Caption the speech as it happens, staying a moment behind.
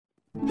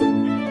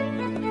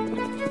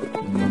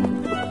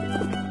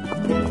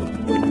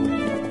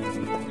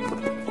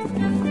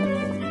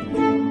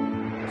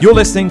You're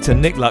listening to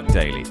Nick Luck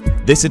Daily.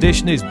 This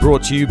edition is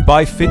brought to you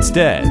by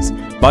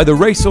FitzDares, by the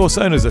Racehorse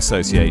Owners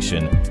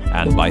Association,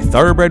 and by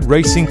Thoroughbred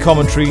Racing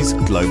Commentary's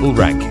Global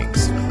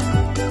Rankings.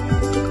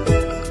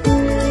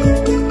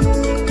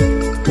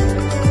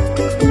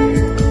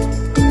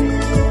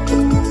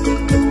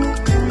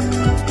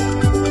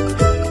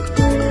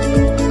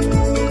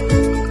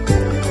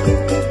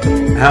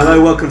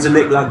 Hello, welcome to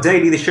Nick Luck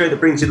Daily, the show that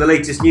brings you the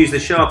latest news, the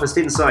sharpest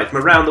insight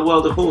from around the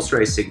world of horse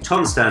racing.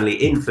 Tom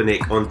Stanley in for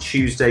Nick on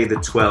Tuesday the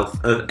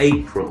 12th of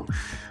April.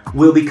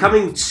 We'll be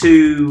coming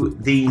to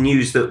the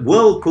news that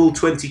Whirlpool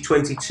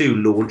 2022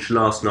 launched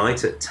last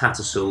night at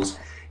Tattersalls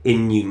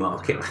in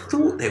Newmarket. I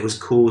thought there was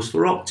cause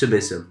for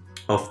optimism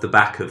off the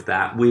back of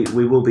that. We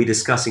will be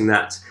discussing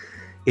that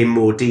in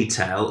more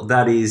detail.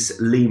 That is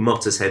Lee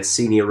Mottershead,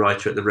 senior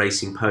writer at the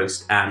Racing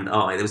Post, and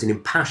I. There was an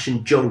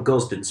impassioned John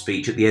Gosden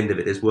speech at the end of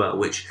it as well,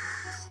 which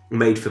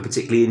made for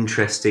particularly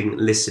interesting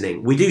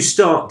listening. We do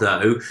start,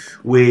 though,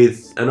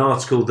 with an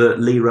article that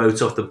Lee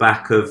wrote off the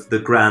back of the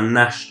Grand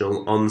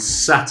National on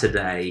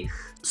Saturday.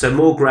 So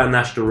more Grand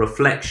National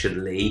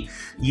reflection, Lee.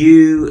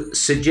 You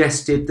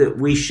suggested that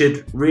we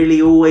should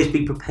really always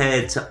be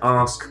prepared to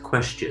ask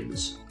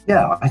questions.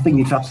 Yeah, I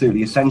think it's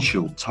absolutely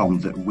essential, Tom,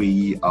 that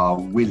we are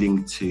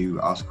willing to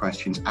ask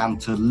questions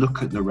and to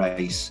look at the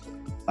race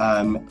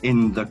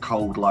in the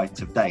cold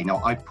light of day.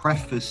 Now, I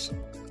preface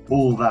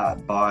all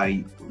that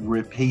by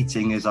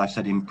repeating, as I've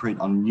said in print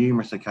on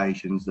numerous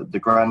occasions, that the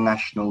Grand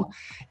National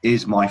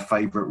is my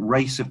favourite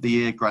race of the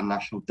year. Grand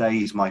National Day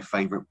is my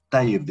favourite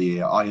day of the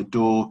year. I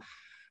adore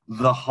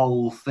the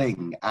whole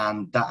thing,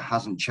 and that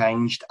hasn't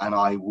changed, and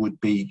I would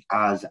be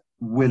as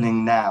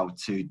willing now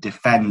to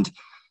defend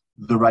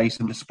the race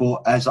and the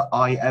sport as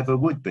I ever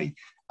would be,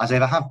 as I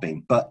ever have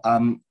been. But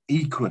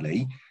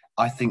equally,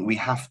 I think we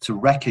have to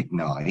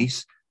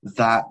recognise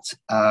that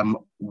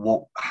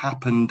what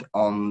happened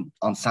on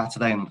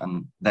Saturday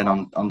and then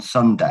on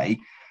Sunday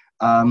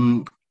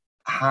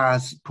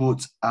has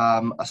put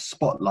a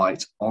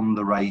spotlight on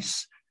the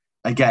race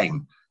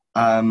again.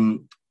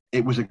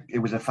 It was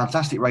a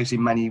fantastic race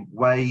in many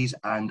ways,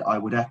 and I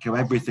would echo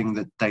everything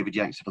that David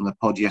Yates said on the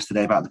pod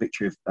yesterday about the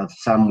victory of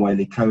Sam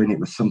Whaley-Cohen. It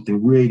was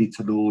something really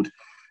to laud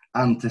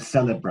and to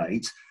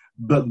celebrate.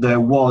 But there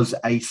was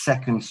a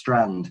second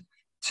strand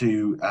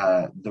to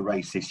the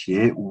race this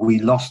year. We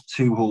lost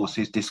two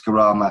horses,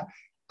 Discorama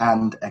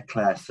and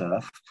Eclair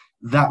Surf.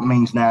 That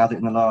means now that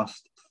in the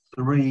last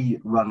three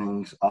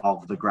runnings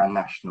of the Grand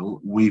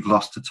National, we've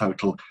lost a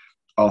total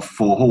of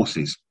four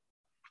horses.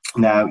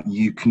 Now,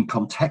 you can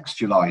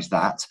contextualise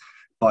that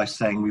by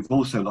saying we've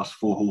also lost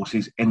four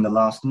horses in the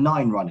last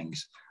nine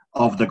runnings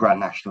of the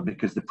Grand National,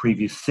 because the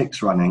previous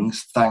six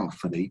runnings,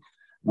 thankfully,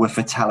 were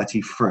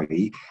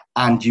fatality-free.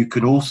 And you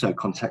can also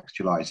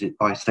contextualise it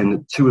by saying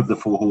that two of the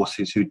four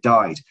horses who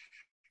died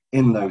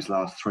in those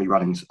last three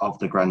runnings of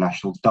the Grand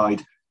National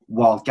died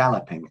while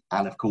galloping.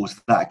 And, of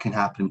course, that can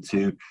happen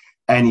to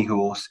any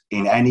horse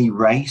in any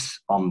race,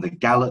 on the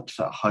gallops,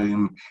 at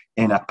home,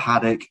 in a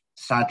paddock.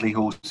 Sadly,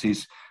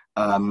 horses...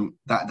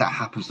 that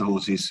happens to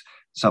horses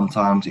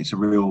sometimes. It's a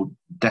real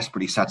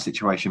desperately sad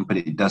situation, but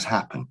it does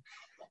happen.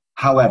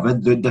 However,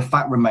 the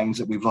fact remains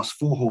that we've lost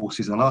four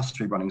horses in the last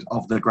three runnings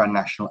of the Grand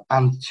National,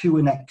 and to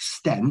an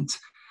extent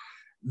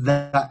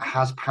that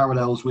has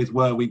parallels with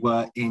where we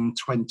were in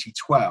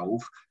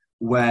 2012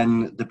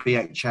 when the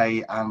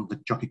BHA and the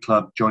Jockey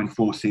Club joined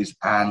forces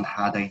and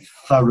had a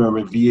thorough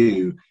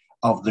review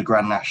of the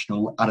Grand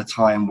National at a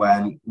time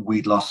when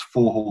we'd lost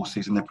four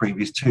horses in the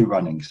previous two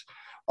runnings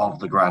of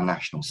the Grand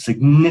National.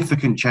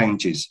 Significant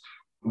changes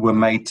were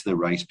made to the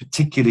race,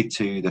 particularly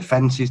to the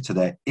fences, to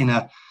their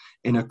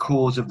inner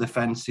cores of the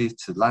fences,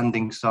 to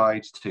landing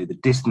sides, to the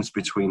distance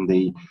between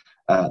the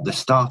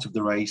start of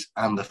the race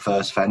and the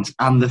first fence.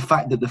 And the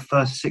fact that the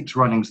first six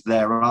runnings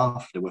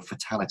thereafter were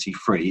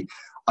fatality-free,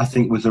 I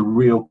think was a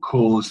real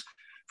cause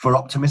for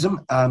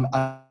optimism. And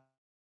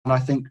I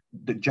think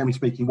that, generally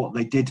speaking, what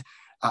they did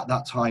at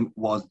that time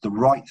was the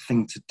right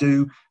thing to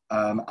do.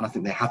 And I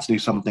think they had to do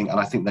something, and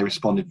I think they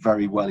responded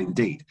very well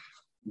indeed.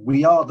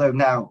 We are, though,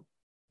 now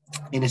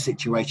in a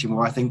situation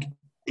where I think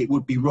it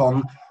would be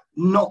wrong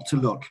not to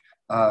look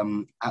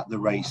at the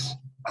race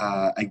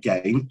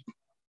again.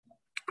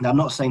 Now, I'm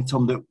not saying,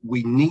 Tom, that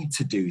we need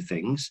to do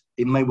things.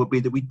 It may well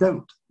be that we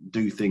don't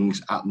do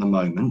things at the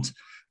moment,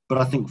 but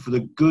I think for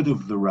the good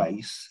of the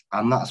race,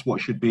 and that's what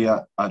should be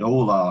in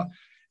all our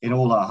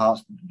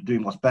hearts,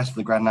 doing what's best for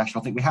the Grand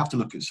National, I think we have to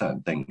look at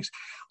certain things.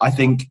 I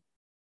think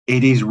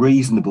it is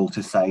reasonable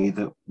to say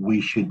that we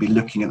should be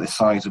looking at the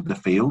size of the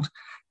field.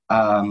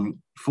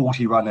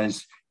 40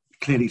 runners,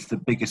 clearly it's the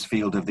biggest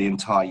field of the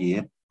entire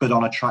year, but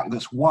on a track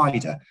that's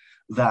wider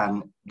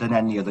than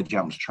any other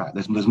jumps track.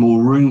 There's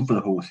more room for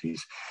the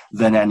horses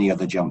than any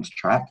other jumps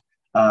track.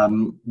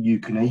 You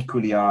can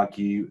equally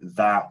argue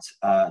that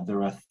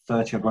there are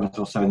 30 odd runners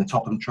or so in the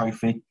Topham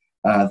Trophy.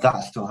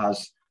 That still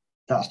has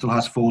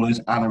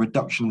fallers, and a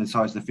reduction in the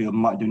size of the field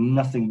might do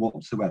nothing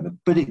whatsoever.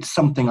 But it's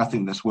something I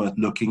think that's worth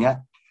looking at.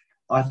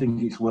 I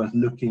think it's worth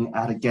looking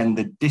at, again,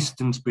 the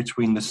distance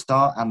between the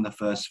start and the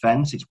first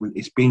fence.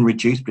 It's been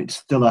reduced, but it's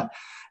still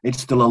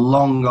It's still a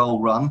long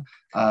old run.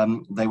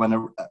 They went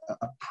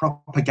a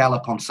proper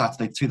gallop on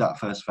Saturday to that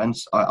first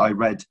fence. I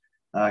read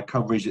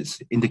coverage that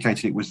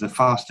indicated it was the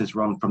fastest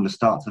run from the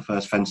start to the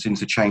first fence since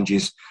the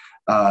changes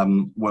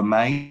were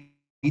made.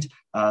 So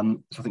I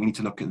think we need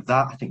to look at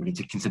that. I think we need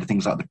to consider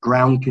things like the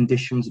ground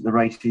conditions that the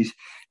race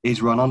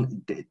is run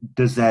on.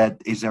 Is there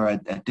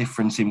a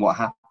difference in what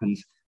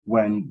happens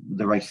when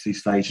the race is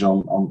staged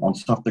on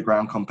softer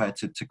ground compared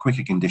to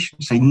quicker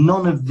conditions? So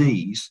none of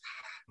these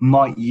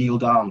might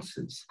yield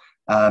answers.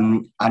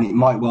 And it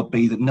might well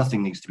be that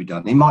nothing needs to be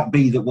done. It might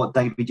be that what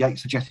David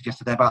Yates suggested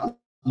yesterday about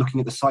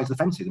looking at the size of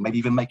the fences and maybe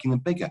even making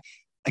them bigger.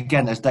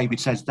 Again, as David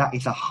says, that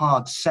is a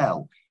hard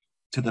sell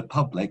to the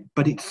public,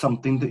 but it's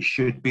something that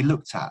should be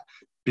looked at,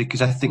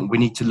 because I think we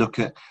need to look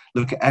at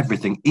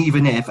everything,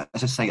 even if,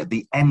 as I say, at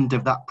the end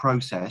of that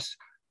process,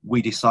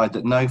 we decide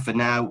that no, for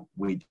now,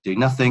 we do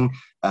nothing.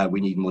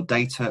 We need more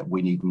data.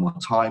 We need more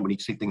time. We need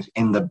to see things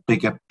in the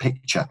bigger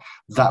picture.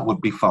 That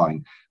would be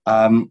fine.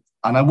 And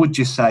I would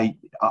just say,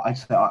 I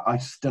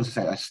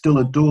still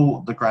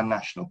adore the Grand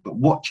National, but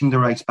watching the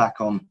race back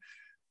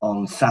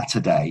on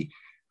Saturday,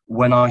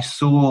 when I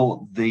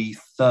saw the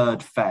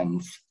third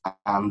fence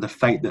and the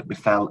fate that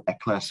befell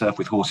Eclair Surf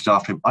with horses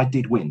after him, I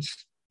did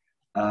wince.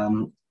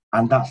 And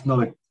that's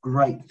not a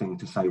great thing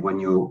to say when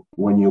you're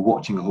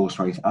watching a horse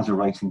race as a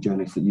racing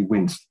journalist, that you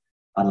wince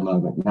at a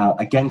moment. Now,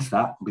 against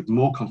that, with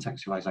more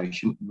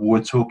contextualization,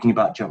 we're talking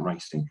about jump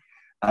racing.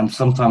 And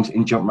sometimes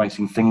in jump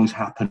racing, things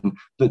happen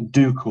that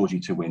do cause you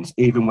to wince,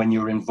 even when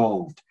you're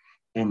involved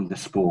in the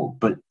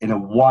sport. But in a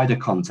wider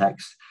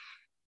context,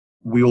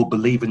 we all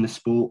believe in the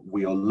sport.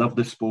 We all love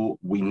the sport.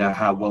 We know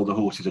how well the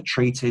horses are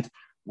treated.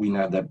 We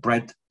know they're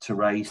bred to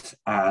race,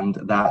 and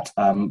that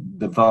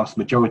the vast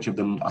majority of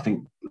them, I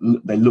think,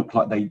 they look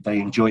like they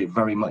enjoy it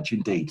very much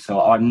indeed.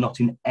 So I'm not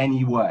in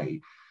any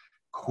way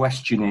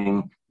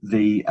questioning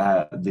the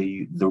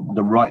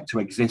right to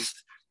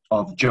exist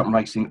of jump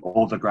racing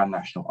or the Grand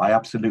National. I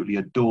absolutely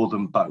adore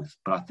them both,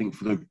 but I think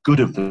for the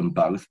good of them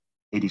both,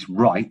 it is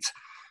right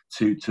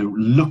to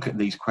look at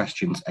these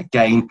questions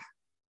again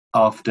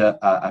after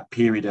a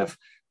period of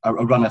a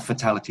run of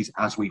fatalities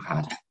as we've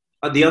had.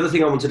 The other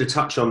thing I wanted to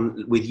touch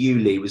on with you,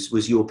 Lee,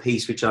 was your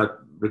piece, which I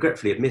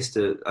regretfully had missed.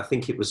 I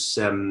think it was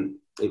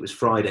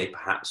Friday,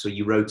 perhaps, where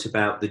you wrote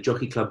about the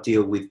Jockey Club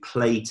deal with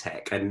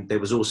Playtech, and there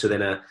was also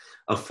then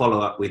a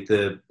follow-up with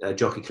the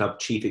Jockey Club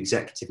chief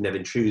executive,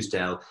 Nevin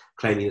Truesdale,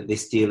 claiming that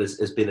this deal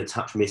has been a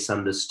touch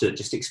misunderstood.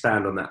 Just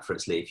expand on that for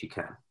us, Lee, if you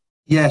can.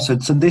 Yeah, so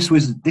this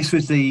was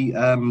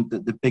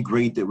the big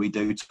read that we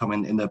do, Tom,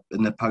 in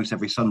the post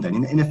every Sunday.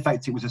 And in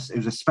effect, it was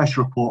a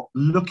special report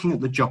looking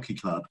at the Jockey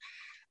Club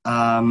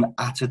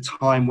at a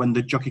time when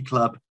the Jockey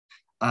Club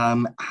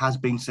has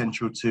been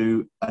central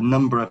to a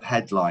number of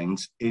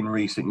headlines in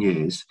recent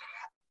years,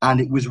 and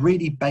it was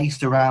really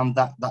based around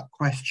that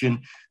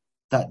question: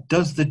 that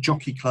does the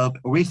Jockey Club,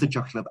 or is the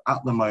Jockey Club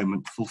at the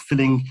moment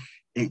fulfilling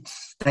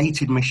its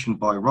stated mission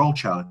by Royal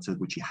Charter,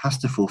 which it has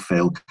to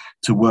fulfil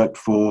to work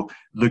for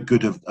the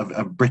good of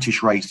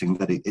British racing,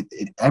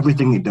 that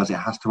everything it does, it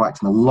has to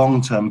act in the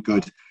long-term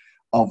good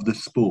of the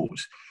sport.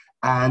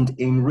 And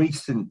in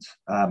recent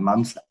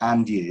months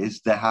and years,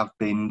 there have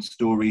been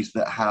stories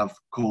that have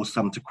caused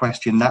some to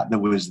question that. There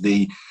was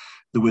the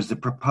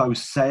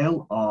proposed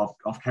sale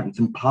of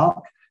Kempton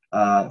Park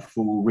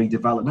for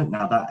redevelopment.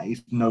 Now that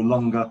is no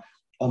longer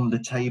on the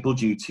table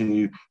due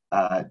to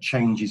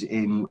changes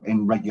in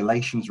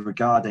regulations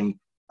regarding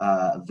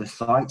the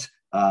site,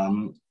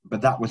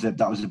 but that was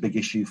a big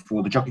issue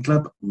for the Jockey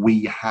Club.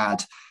 We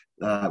have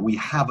at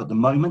the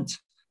moment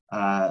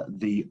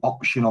the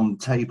option on the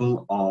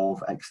table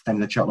of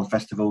extending the Cheltenham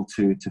Festival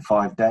to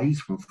 5 days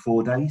from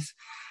 4 days,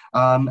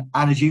 and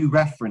as you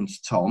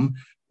referenced, Tom,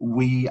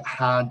 we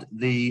had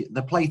the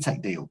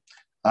Playtech deal,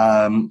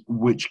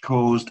 which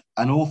caused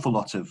an awful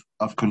lot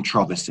of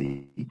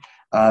controversy,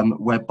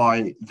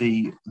 whereby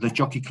the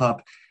Jockey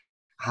Club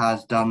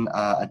has done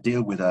a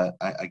deal with a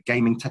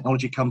gaming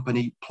technology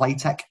company,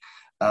 Playtech,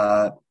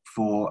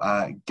 for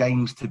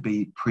games to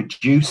be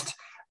produced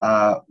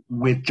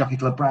with Jockey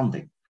Club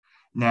branding.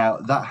 Now,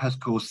 that has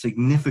caused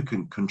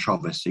significant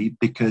controversy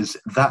because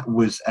that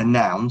was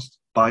announced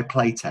by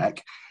Playtech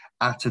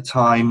at a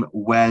time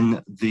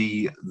when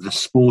the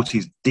sport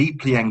is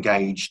deeply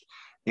engaged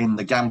in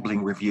the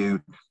gambling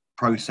review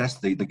process.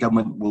 The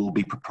government will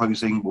be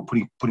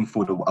putting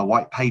forward a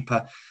white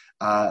paper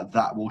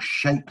that will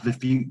shape the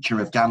future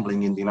of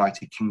gambling in the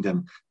United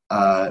Kingdom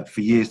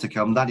for years to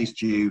come. That is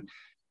due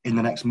in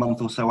the next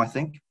month or so, I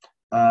think.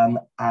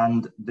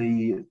 And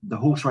the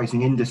horse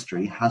racing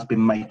industry has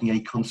been making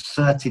a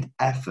concerted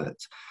effort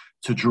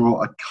to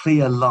draw a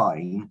clear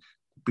line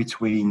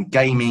between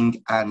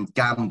gaming and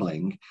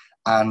gambling,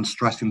 and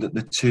stressing that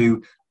the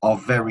two are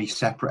very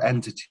separate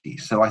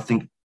entities. So I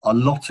think a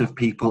lot of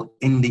people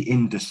in the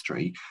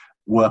industry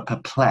were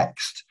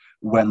perplexed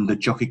when the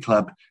Jockey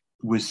Club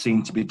was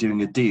seen to be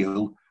doing a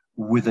deal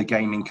with a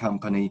gaming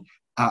company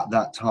at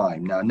that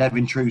time. Now,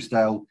 Nevin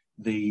Truesdale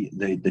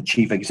the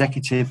chief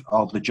executive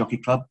of the Jockey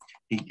Club.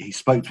 He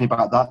spoke to me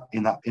about that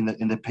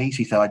in the piece.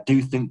 He said, I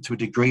do think to a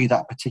degree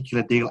that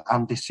particular deal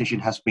and decision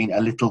has been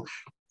a little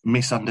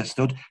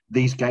misunderstood.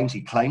 These games,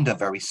 he claimed, are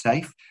very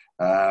safe,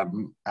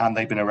 and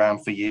they've been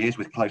around for years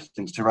with close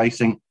links to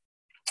racing.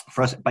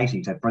 For us, basically,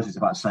 he said, for us, it's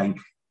about saying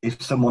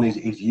if someone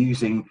is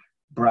using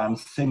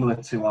brands similar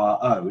to our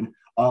own,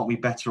 aren't we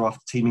better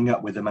off teaming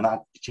up with them and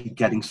actually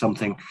getting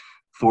something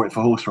for it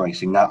for horse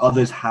racing? Now,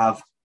 others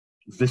have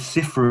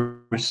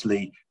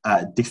vociferously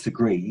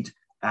disagreed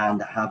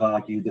and have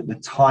argued that the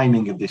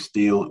timing of this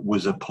deal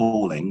was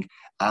appalling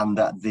and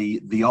that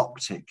the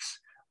optics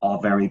are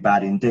very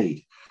bad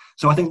indeed.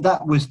 So I think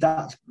that was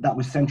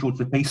central to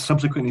the piece.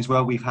 Subsequently as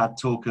well, we've had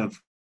talk of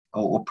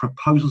or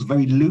proposals,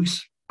 very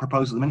loose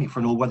proposals at the minute for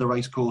an all-weather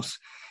racecourse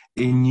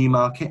in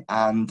Newmarket,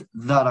 and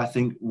that, I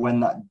think,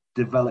 when that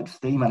develops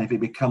steam and if it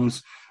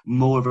becomes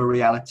more of a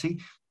reality,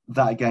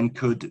 that again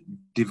could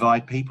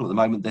divide people. At the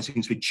moment, there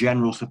seems to be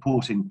general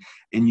support in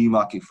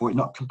Newmarket for it,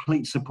 not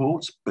complete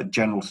support, but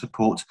general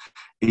support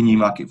in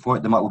Newmarket for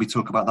it. There might well be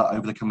talk about that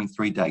over the coming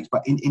 3 days.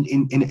 But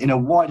in a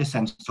wider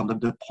sense, Tom,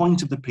 the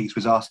point of the piece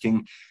was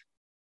asking,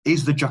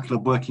 is the Jockey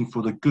Club working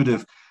for the good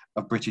of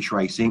British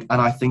racing? And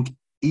I think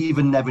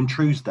even Nevin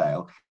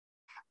Truesdale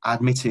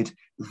admitted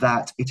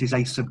that it is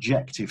a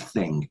subjective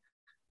thing.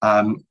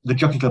 The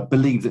Jockey Club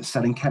believed that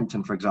selling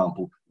Kempton, for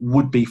example,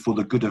 would be for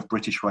the good of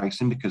British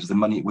racing because of the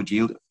money it would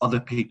yield. Other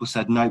people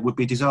said no, it would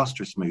be a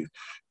disastrous move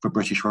for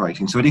British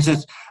racing. So it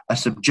is a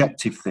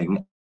subjective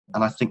thing,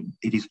 and I think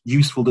it is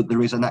useful that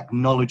there is an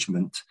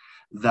acknowledgement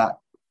that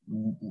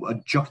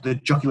the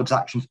Jockey Club's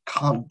actions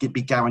can't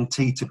be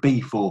guaranteed to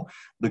be for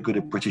the good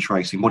of British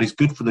racing. What is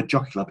good for the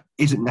Jockey Club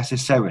isn't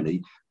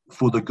necessarily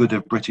for the good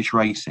of British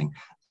racing.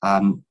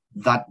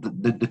 That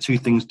the two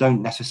things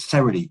don't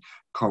necessarily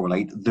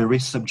correlate. There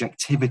is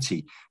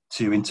subjectivity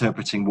to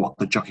interpreting what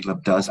the Jockey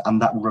Club does,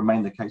 and that will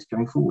remain the case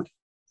going forward.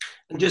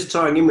 And just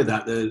tying in with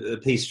that, the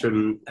piece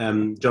from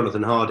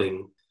Jonathan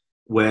Harding,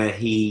 where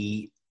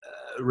he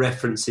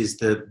references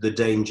the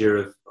danger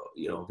of,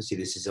 obviously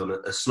this is on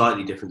a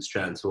slightly different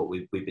strand to what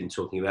we've been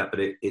talking about,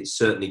 but it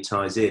certainly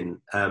ties in,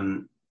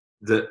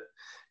 that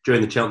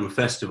during the Cheltenham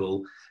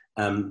Festival,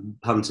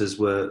 punters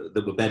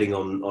that were betting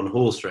on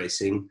horse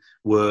racing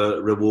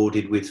were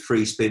rewarded with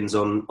free spins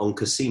on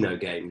casino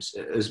games.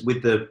 As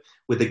with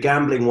the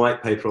gambling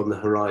white paper on the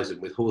horizon,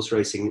 with horse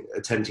racing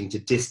attempting to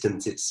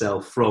distance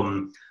itself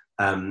from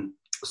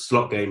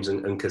slot games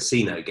and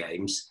casino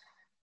games,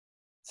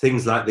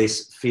 things like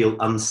this feel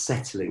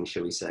unsettling,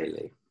 shall we say,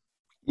 Lee?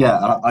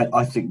 Yeah,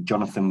 I think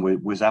Jonathan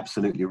was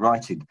absolutely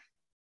right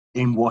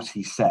in what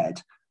he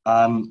said.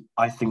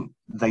 I think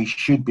they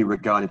should be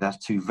regarded as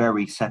two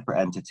very separate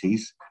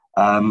entities.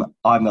 I'm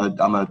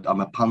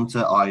a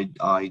punter. I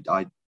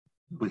have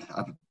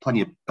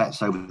plenty of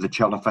bets over the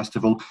Cheltenham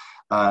Festival,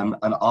 and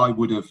I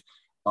would have,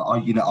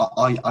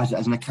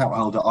 as an account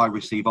holder, I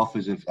receive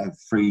offers of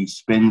free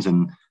spins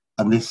and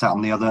this, that,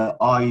 and the other.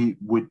 I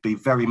would be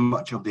very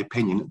much of the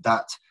opinion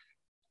that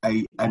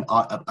an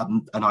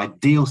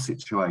ideal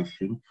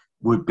situation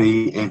would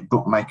be if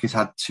bookmakers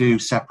had two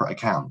separate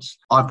accounts.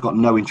 I've got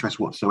no interest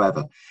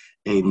whatsoever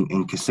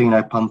in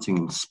casino punting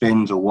and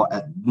spins or what.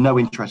 No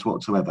interest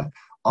whatsoever.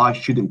 I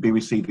shouldn't be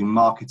receiving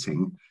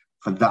marketing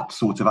for that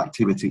sort of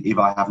activity if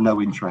I have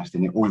no interest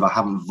in it or if I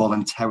haven't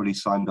voluntarily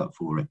signed up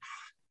for it.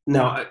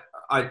 No,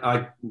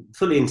 I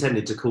fully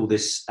intended to call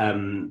this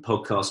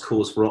podcast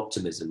Cause for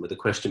Optimism with a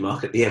question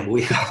mark at the end.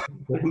 We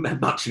haven't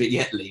had much of it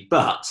yet, Lee,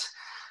 but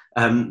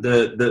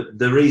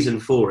the reason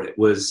for it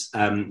was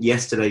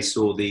yesterday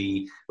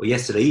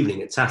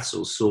evening at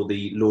Tattersalls saw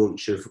the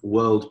launch of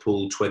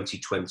Worldpool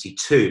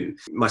 2022.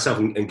 Myself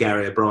and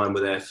Gary O'Brien were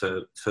there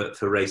for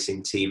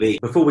Racing TV.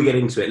 Before we get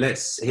into it,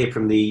 let's hear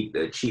from the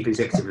Chief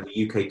Executive of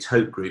the UK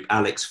Tote Group,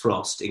 Alex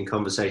Frost, in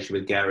conversation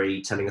with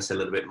Gary, telling us a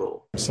little bit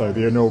more. So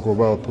the inaugural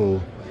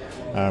Worldpool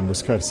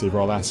was courtesy of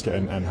Royal Ascot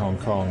and Hong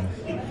Kong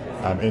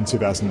in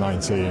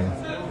 2019.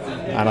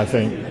 And I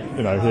think,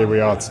 here we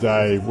are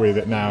today with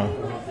it now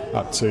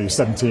up to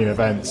 17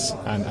 events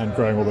and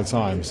growing all the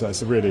time. So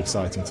it's a really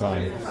exciting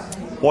time.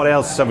 What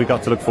else have we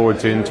got to look forward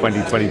to in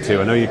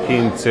 2022? I know you're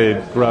keen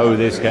to grow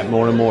this, get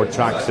more and more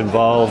tracks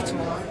involved.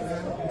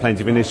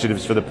 Plenty of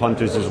initiatives for the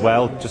punters as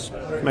well. Just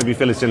maybe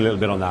fill us in a little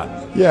bit on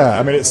that. Yeah,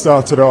 I mean, it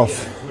started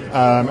off,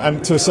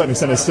 and to a certain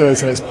extent it still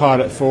is in its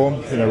pilot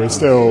form. We're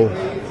still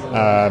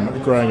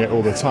growing it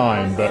all the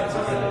time. But,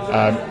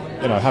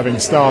 having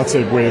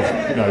started with,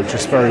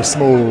 just very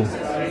small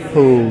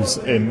pools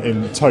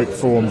in tote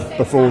form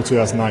before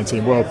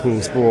 2019,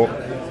 Worldpool's brought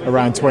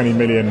around £20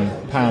 million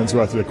worth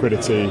of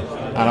liquidity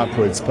and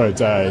upwards per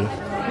day.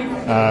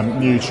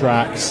 New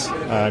tracks,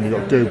 you've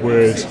got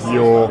Goodwood,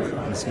 York,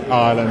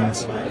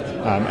 Ireland,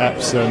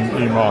 Epsom,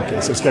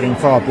 Newmarket, so it's getting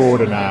far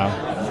broader now,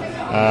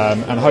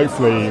 and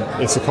hopefully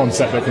it's a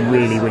concept that can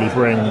really, really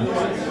bring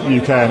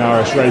UK and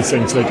Irish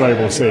racing to the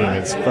global scene.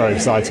 It's very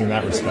exciting in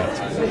that respect.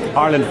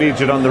 Ireland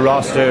featured on the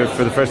roster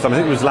for the first time. I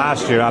think it was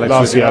last year, Alex,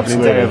 was the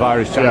opening day of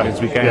Irish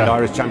Champions Weekend,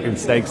 Irish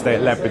Champions Stakes Day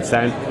at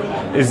Leopardstown.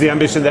 Is the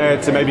ambition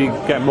there to maybe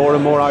get more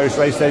and more Irish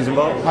race days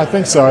involved? I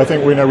think so. I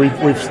think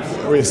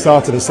we've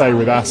started to say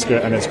with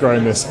Ascot, and it's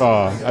grown this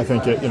far. I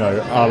think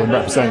Ireland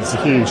represents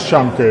a huge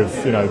chunk of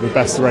the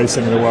best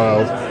racing in the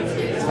world.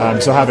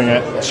 So having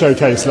it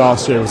showcased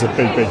last year was a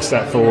big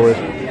step forward.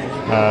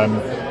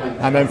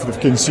 And then for the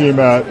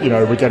consumer,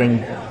 we're getting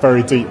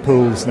very deep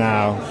pools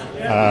now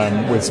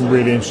with some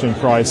really interesting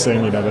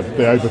pricing.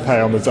 The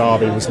overpay on the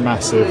Derby was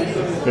massive.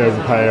 The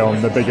overpay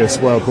on the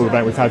biggest World Pool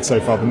event we've had so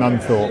far, the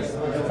Nunthorpe,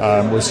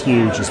 was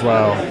huge as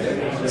well.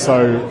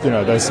 So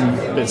there's some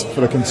bits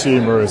for the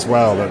consumer as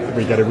well that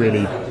we get a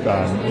really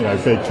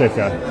big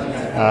kicker.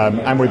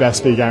 And with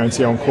SP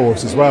Guarantee on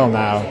course as well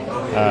now,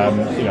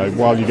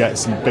 while you get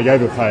some big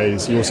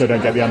overpays, you also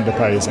don't get the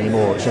underpays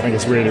anymore, which I think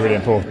is really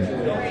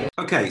important.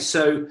 Okay,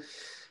 so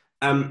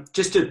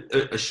just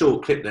a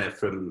short clip there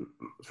from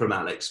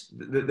Alex.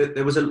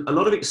 There was a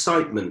lot of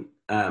excitement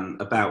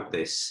about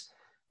this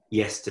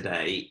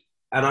yesterday,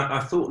 and I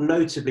thought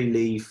notably,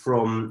 Lee,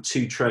 from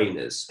two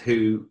trainers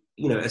who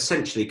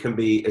essentially can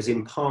be as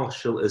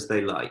impartial as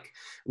they like.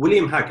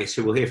 William Haggis,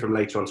 who we'll hear from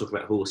later on talking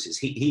about horses,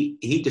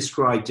 he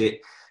described it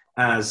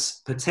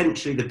as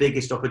potentially the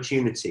biggest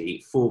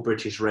opportunity for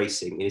British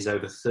racing in his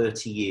over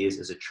 30 years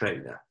as a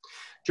trainer.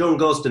 John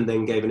Gosden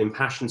then gave an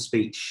impassioned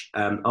speech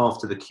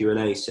after the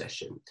Q&A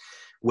session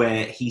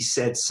where he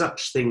said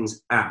such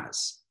things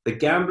as, "The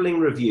gambling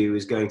review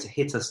is going to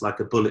hit us like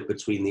a bullet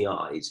between the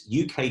eyes.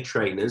 UK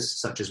trainers,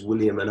 such as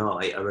William and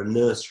I, are a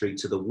nursery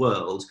to the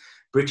world.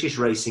 British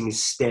racing is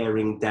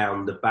staring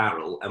down the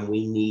barrel and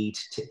we need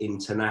to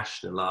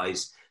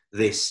internationalise.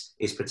 This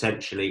is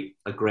potentially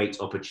a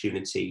great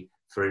opportunity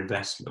for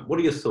investment." What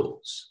are your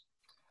thoughts?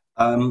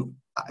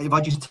 If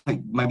I just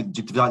maybe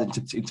divide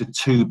it into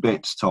two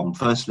bits, Tom.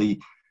 Firstly,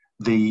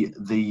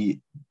 the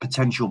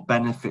potential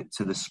benefit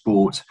to the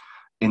sport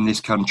in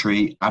this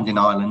country and in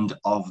Ireland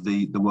of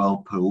the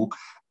World Pool,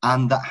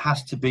 and that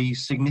has to be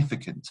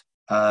significant.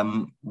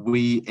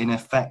 We, in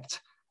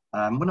effect,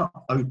 we're not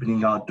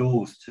opening our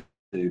doors to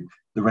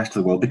the rest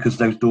of the world because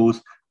those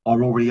doors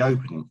are already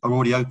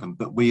open,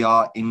 but we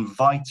are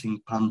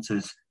inviting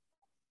punters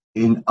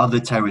in other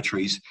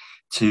territories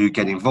to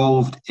get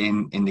involved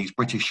in these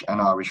British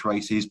and Irish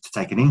races, to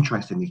take an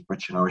interest in these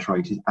British and Irish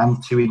races,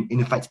 and to,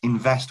 in effect,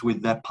 invest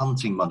with their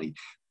punting money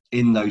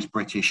in those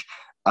British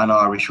and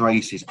Irish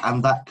races.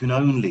 And that can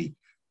only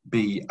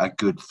be a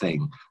good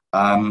thing.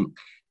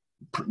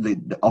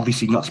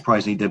 Obviously, not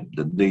surprisingly,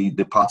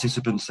 the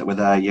participants that were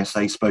there, yes,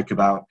 they spoke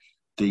about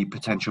the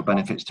potential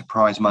benefits to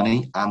prize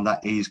money, and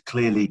that is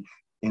clearly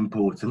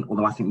important.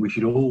 Although I think we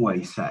should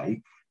always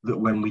say that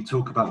when we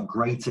talk about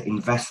greater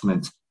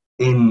investment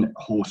in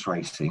horse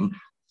racing,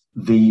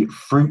 the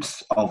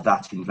fruits of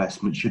that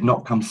investment should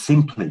not come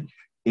simply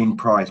in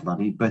prize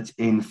money, but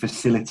in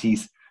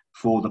facilities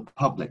for the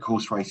public.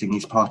 Horse racing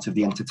is part of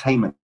the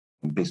entertainment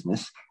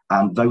business,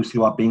 and those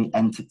who are being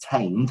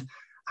entertained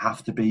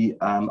have to be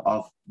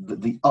of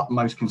the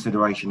utmost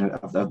consideration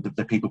of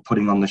the people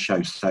putting on the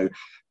show. So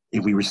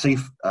if we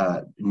receive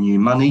new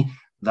money,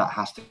 that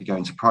has to go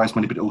into prize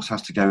money, but it also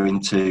has to go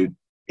into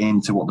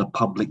what the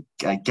public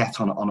get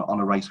on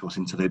a racehorse,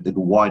 into the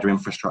wider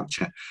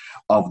infrastructure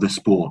of the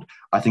sport.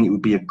 I think it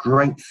would be a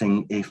great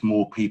thing if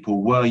more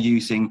people were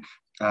using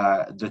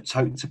the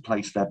tote to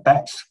place their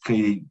bets.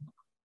 Clearly,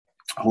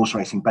 horse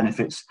racing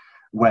benefits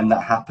when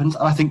that happens.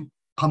 And I think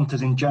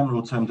punters in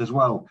general terms as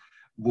well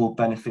will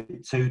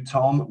benefit too,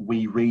 Tom.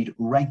 We read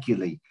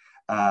regularly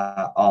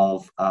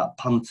of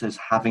punters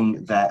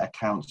having their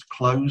accounts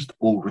closed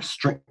or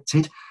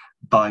restricted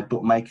by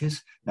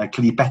bookmakers. Now,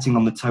 clearly betting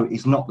on the tote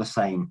is not the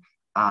same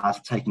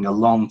as taking a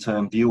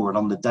long-term view or an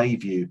on-the-day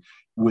view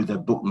with a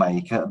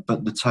bookmaker,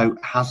 but the tote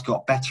has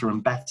got better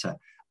and better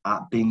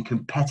at being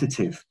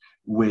competitive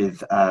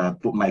with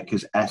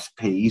bookmakers,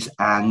 SPs,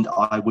 and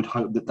I would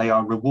hope that they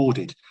are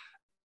rewarded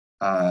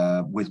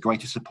with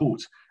greater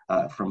support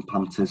from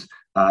punters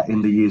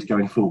in the years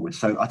going forward.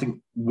 So I think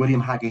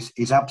William Haggis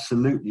is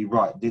absolutely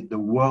right. The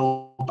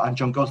world, and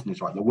John Gosden is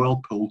right, the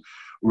World Pool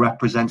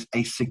represents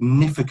a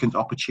significant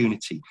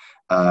opportunity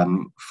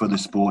for the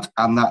sport,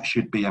 and that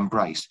should be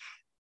embraced.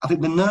 I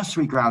think the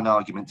nursery ground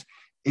argument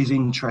is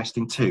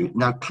interesting too.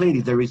 Now,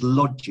 clearly there is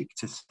logic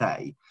to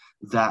say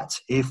that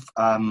if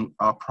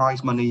our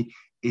prize money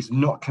is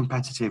not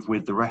competitive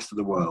with the rest of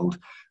the world,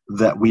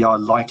 that we are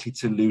likely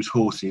to lose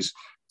horses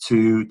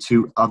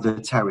to other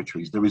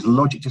territories. There is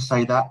logic to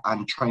say that,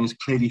 and trainers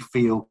clearly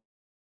feel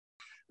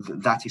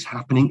that is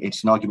happening.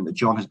 It's an argument that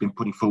John has been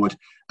putting forward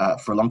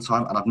for a long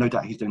time, and I've no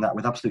doubt he's doing that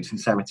with absolute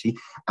sincerity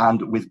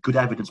and with good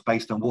evidence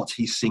based on what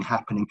he's seeing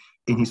happening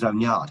in his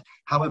own yard.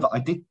 However, I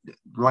did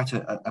write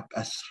an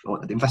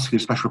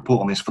investigative special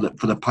report on this for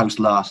the Post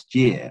last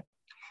year,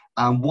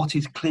 and what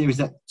is clear is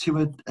that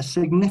to a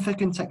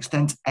significant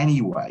extent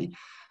anyway,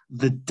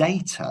 the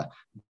data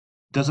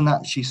doesn't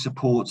actually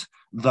support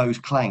those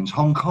claims.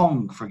 Hong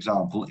Kong, for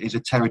example, is a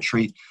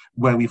territory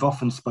where we've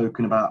often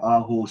spoken about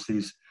our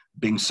horses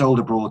being sold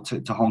abroad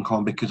to Hong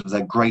Kong because of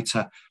their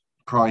greater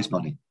prize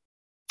money.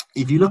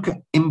 If you look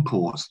at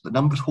imports, the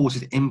number of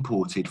horses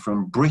imported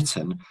from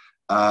Britain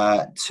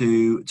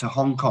to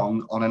Hong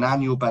Kong on an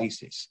annual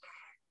basis.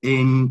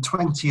 In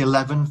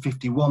 2011,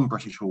 51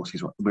 British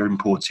horses were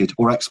imported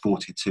or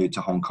exported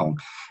to Hong Kong.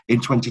 In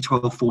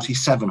 2012,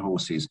 47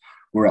 horses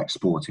were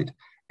exported.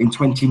 In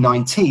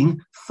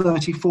 2019,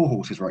 34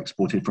 horses were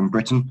exported from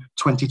Britain.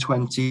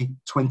 2020,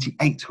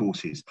 28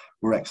 horses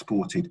were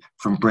exported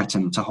from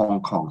Britain to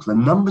Hong Kong. So the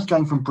numbers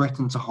going from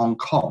Britain to Hong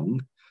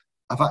Kong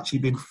have actually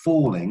been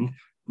falling,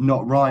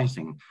 not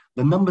rising.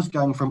 The numbers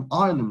going from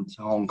Ireland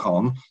to Hong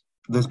Kong,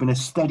 there's been a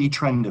steady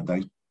trend of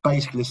those,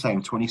 basically the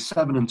same,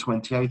 27 and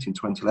 28 in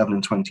 2011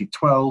 and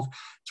 2012,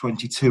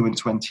 22 and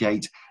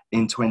 28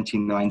 in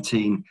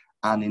 2019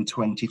 and in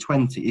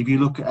 2020. If you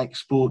look at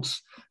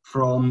exports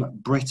from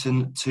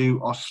Britain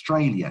to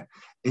Australia,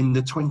 in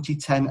the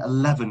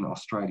 2010-11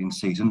 Australian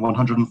season,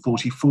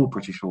 144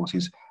 British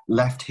horses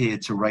left here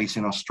to race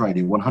in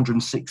Australia,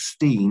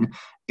 116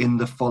 in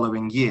the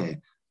following year.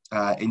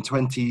 In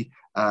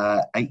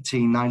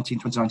 2018, 19,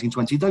 2019,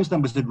 20, those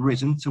numbers had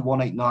risen to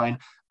 189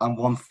 and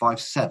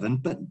 157,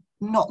 but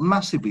not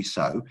massively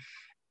so.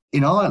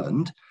 In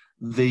Ireland,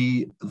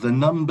 the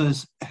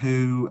numbers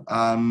who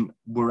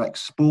were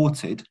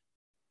exported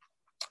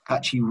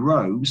actually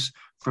rose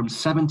from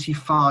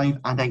 75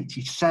 and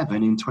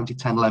 87 in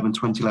 2010, 11,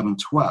 2011,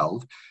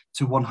 12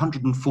 to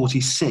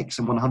 146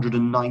 and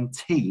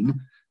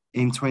 119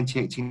 in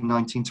 2018,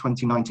 19,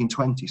 2019,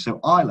 20. So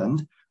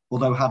Ireland,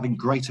 although having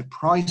greater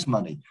prize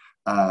money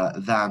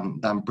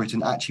than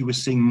Britain, actually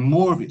was seeing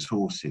more of its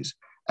horses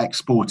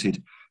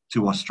exported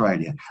to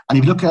Australia. And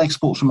if you look at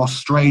exports from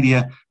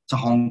Australia to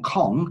Hong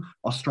Kong,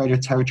 Australia, a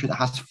territory that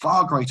has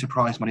far greater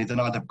prize money than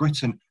either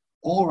Britain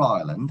or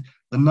Ireland,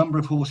 the number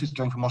of horses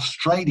going from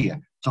Australia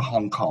to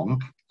Hong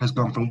Kong has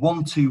gone from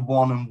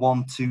 121 and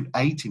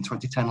 128 in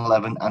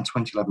 2010-11 and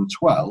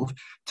 2011-12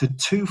 to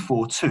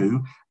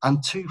 242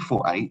 and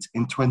 248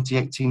 in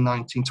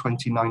 2018-19,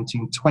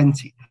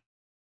 2019-20.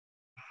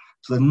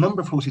 So the number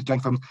of horses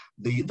going from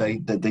the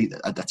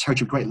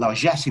territory of great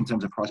largesse in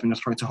terms of price in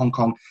Australia to Hong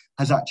Kong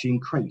has actually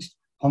increased.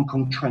 Hong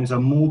Kong trainers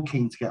are more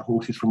keen to get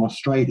horses from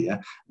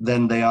Australia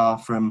than they are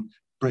from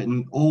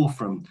Britain or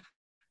from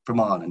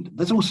Ireland.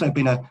 There's also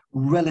been a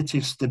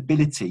relative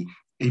stability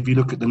if you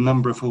look at the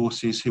number of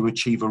horses who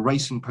achieve a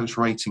Racing Post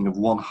rating of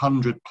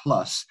 100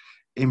 plus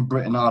in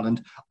Britain and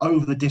Ireland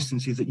over the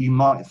distances that you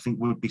might think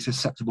would be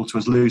susceptible to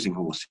us losing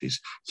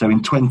horses. So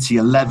in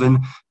 2011,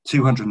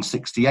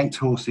 268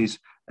 horses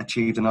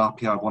achieved an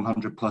RPI of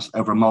 100 plus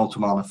over a mile to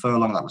mile and a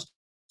furlong. That was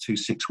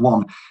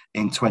 261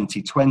 in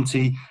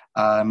 2020.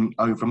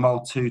 Over a mile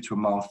 2 to a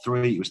mile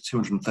 3, it was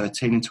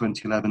 213 in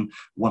 2011,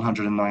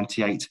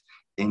 198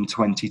 in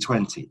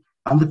 2020.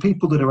 And the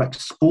people that are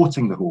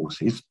exporting the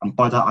horses, and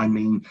by that I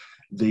mean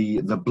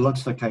the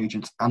bloodstock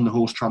agents and the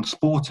horse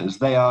transporters,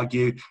 they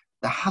argue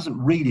there hasn't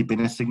really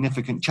been a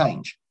significant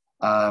change.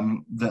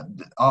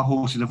 That our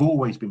horses have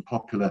always been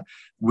popular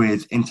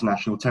with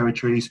international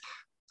territories.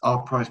 Our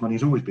prize money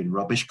has always been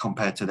rubbish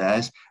compared to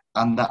theirs,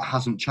 and that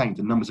hasn't changed.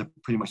 The numbers are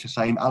pretty much the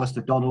same.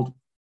 Alistair Donald,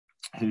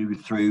 who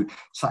through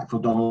Sackville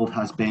Donald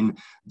has been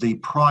the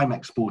prime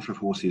exporter of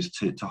horses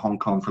to Hong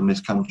Kong from this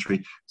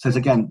country, says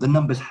again, the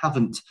numbers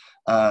haven't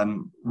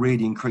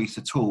really increased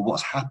at all.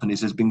 What's happened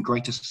is there's been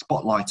greater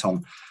spotlight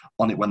on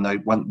it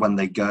when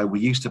they go. We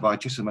used to buy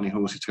just as many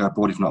horses to go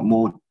abroad, if not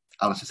more.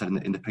 Alistair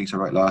said in the piece I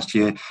wrote last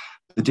year.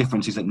 The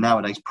difference is that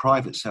nowadays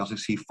private sales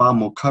receive far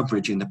more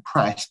coverage in the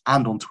press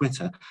and on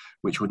Twitter,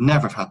 which would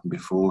never have happened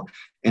before.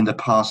 In the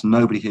past,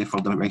 nobody here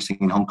followed the racing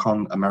in Hong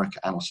Kong, America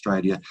and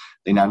Australia.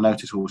 They now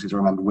notice horses, I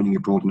remember, winning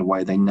abroad in a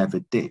way they never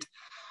did.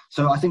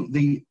 So I think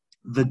the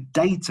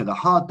data, the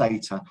hard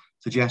data,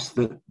 suggests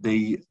that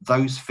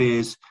those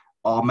fears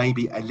are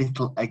maybe a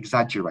little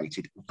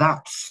exaggerated.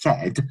 That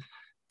said,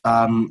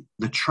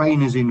 the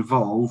trainers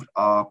involved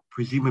are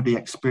presumably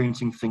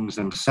experiencing things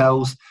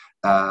themselves.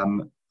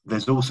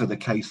 There's also the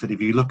case that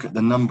if you look at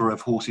the number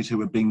of horses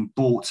who are being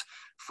bought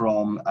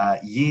from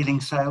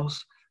yearling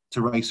sales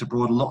to race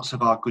abroad, lots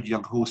of our good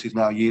young horses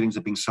now, yearlings,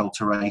 are being sold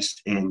to race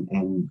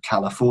in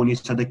California.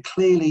 So there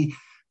clearly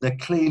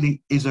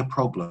is a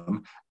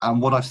problem.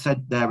 And what I've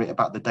said there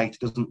about the data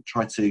doesn't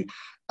try to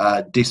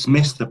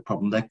dismiss the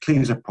problem. There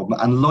clearly is a problem.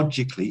 And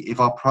logically,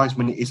 if our prize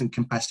money isn't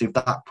competitive,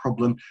 that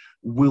problem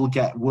will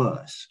get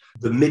worse.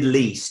 The Middle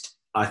East,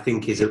 I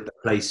think, is a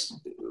place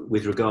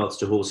with regards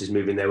to horses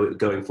moving there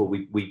going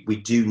forward, we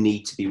do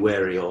need to be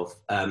wary of.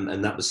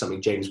 And that was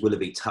something James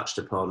Willoughby touched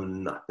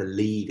upon, I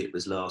believe it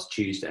was last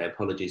Tuesday.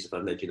 Apologies if I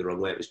led you the wrong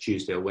way. It was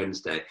Tuesday or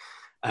Wednesday.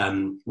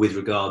 With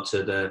regard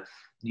to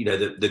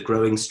the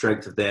growing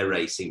strength of their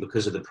racing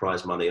because of the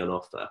prize money on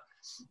offer.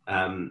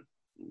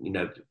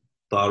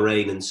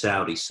 Bahrain and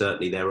Saudi,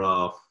 certainly there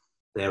are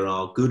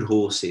good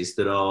horses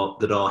that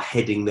are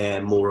heading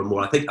there more and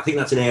more. I think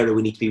that's an area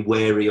we need to be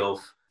wary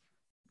of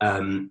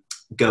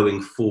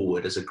going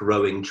forward as a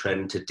growing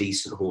trend to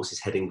decent horses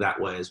heading that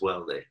way as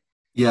well, Lee.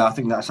 Yeah, I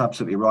think that's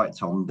absolutely right,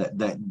 Tom.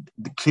 That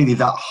clearly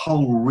that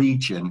whole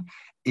region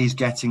is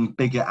getting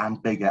bigger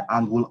and bigger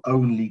and will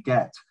only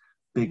get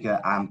bigger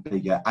and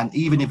bigger. And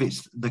even if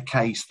it's the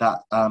case that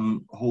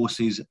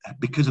horses,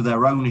 because of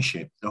their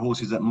ownership, the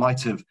horses that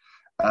might have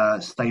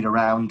stayed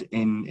around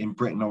in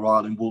Britain or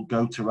Ireland will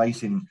go to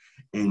race in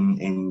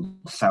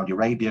Saudi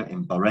Arabia,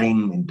 in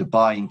Bahrain, in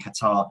Dubai, in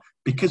Qatar,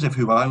 because of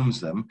who owns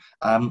them,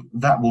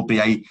 that will be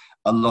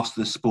a loss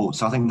to the sport.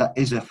 So I think that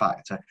is a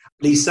factor.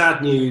 The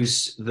sad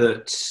news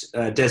that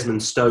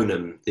Desmond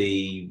Stoneham,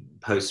 the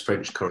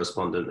post-French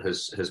correspondent,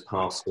 has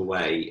passed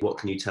away. What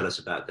can you tell us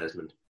about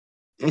Desmond?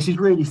 This is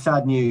really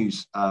sad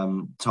news,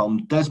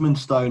 Tom. Desmond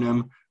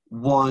Stoneham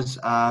was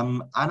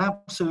an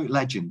absolute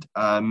legend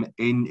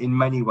in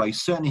many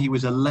ways. Certainly he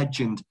was a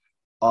legend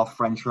of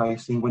French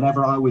racing.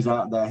 Whenever I was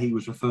out there, he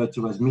was referred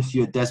to as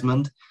Monsieur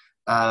Desmond.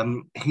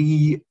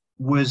 He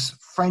was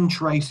French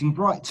racing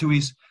right to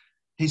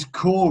his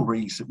core,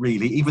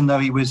 really, even though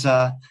he was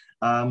a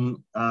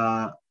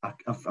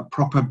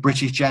proper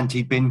British gent.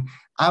 He'd been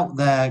out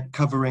there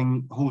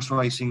covering horse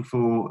racing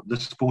for the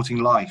Sporting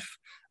Life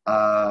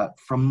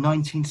from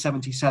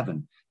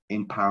 1977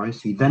 in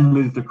Paris. He then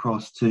moved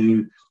across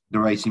to the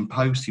Racing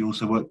Post. He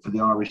also worked for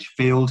the Irish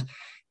Field.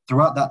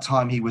 Throughout that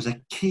time, he was a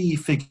key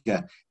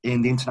figure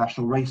in the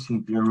International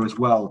Racing Bureau as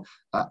well,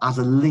 as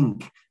a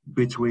link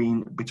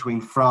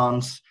between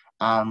France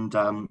and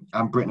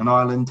Britain and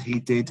Ireland. He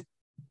did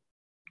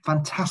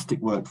fantastic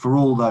work for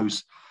all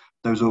those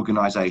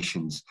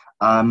organisations.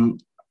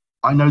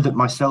 I know that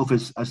myself,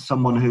 as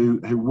someone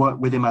who worked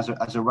with him as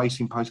a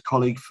Racing Post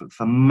colleague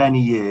for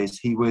many years,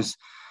 he was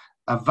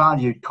a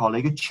valued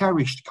colleague, a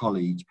cherished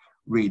colleague,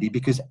 really,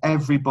 because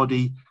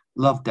everybody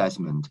loved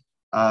Desmond.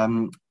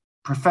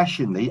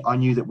 Professionally, I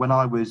knew that when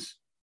I was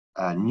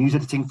news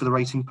editing for the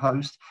Racing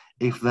Post,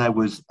 if there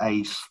was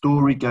a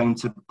story going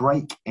to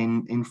break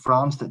in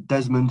France, that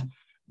Desmond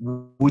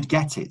would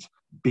get it,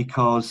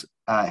 because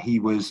he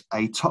was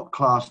a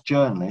top-class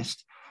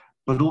journalist,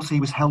 but also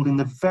he was held in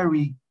the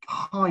very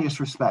highest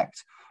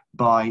respect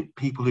by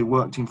people who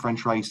worked in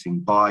French racing,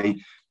 by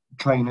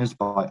trainers,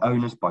 by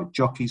owners, by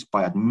jockeys,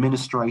 by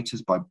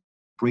administrators, by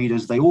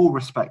breeders. They all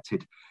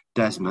respected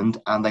Desmond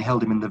and they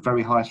held him in the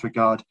very highest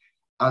regard,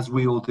 as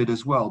we all did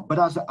as well. But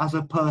as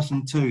a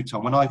person too,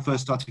 Tom, when I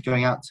first started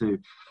going out to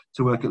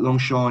work at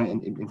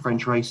Longchamp in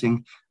French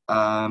racing,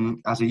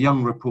 as a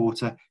young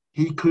reporter,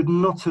 he could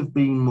not have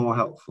been more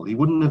helpful. He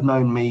wouldn't have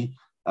known me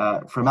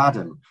from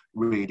Adam,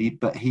 really,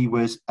 but he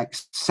was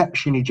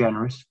exceptionally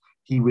generous.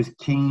 He was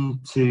keen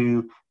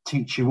to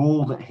teach you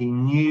all that he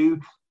knew,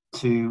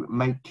 to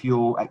make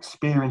your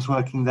experience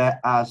working there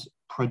as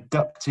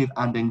productive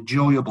and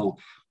enjoyable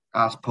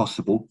as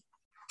possible.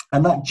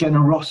 And that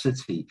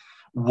generosity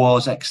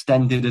was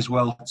extended as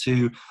well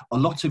to a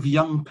lot of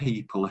young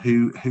people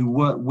who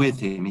worked with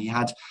him. He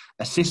had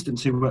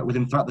assistants who worked with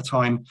him throughout the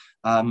time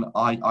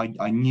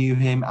I knew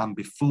him and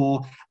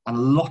before, and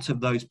a lot of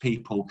those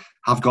people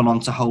have gone on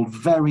to hold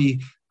very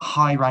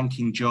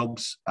high-ranking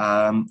jobs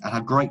and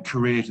have great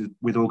careers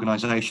with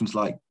organisations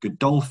like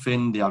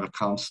Godolphin, the Aga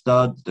Khan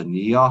Stud, the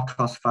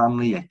Niarchos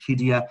family,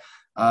 Equidia.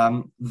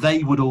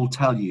 They would all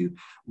tell you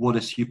what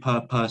a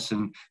superb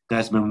person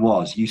Desmond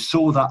was. You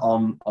saw that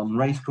on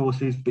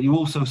racecourses, but you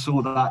also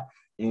saw that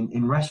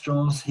in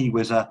restaurants. He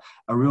was a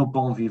real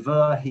bon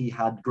vivant. He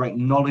had great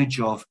knowledge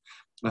of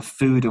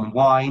food and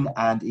wine,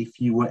 and if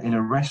you were in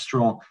a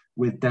restaurant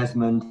with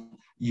Desmond,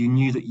 you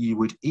knew that you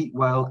would eat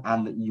well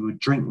and that you would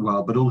drink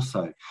well, but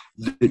also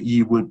that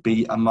you would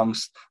be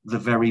amongst the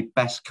very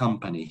best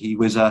company. He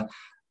was a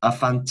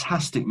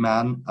fantastic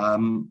man.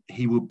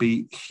 He will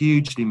be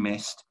hugely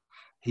missed.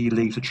 He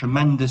leaves a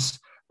tremendous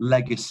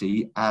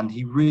legacy, and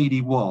he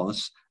really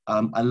was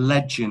a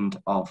legend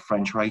of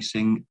French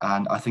racing.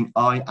 And I think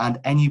I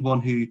and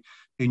anyone who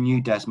knew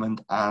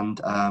Desmond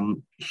and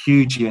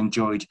hugely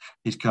enjoyed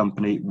his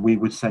company, we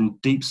would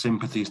send deep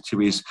sympathies to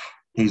his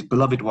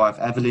beloved wife,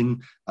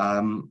 Evelyn,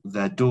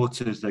 their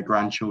daughters, their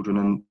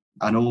grandchildren,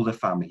 and all the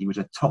family. He was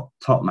a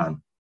top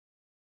man.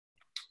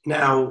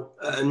 Now,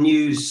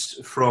 news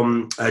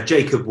from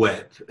Jacob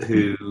Webb,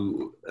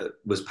 who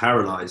was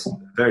paralysed,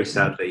 very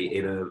sadly,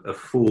 in a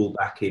fall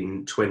back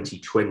in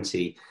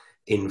 2020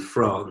 in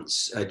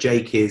France.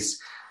 Jake is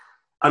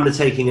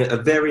undertaking a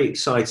very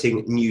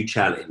exciting new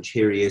challenge.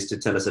 Here he is to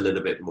tell us a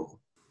little bit more.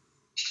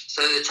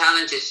 So the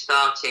challenge is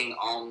starting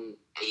on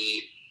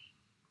the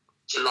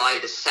July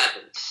the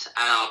 7th, and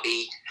I'll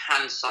be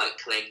hand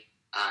cycling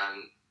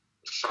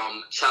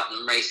from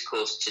Cheltenham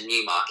Racecourse to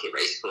Newmarket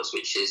Racecourse,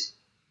 which is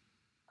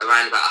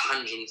around about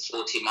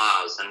 140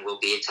 miles, and we'll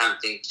be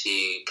attempting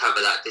to cover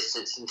that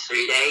distance in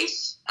 3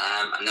 days.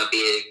 And there'll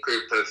be a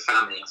group of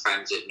family and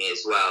friends with me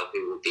as well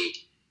who will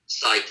be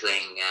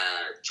cycling,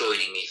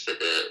 joining me for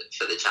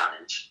the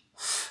challenge.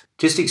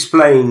 Just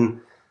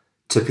explain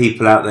to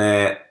people out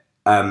there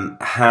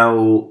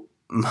how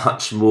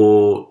much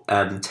more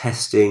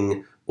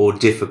testing or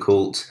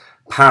difficult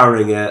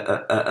powering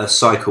a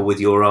cycle with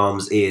your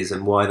arms is,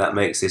 and why that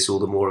makes this all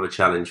the more of a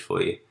challenge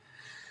for you.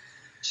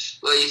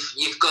 Well,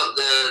 you've got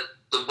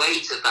the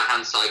weight of the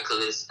hand cycle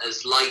is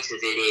as light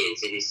as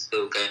it is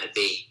still going to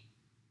be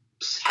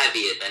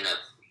heavier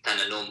than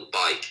a normal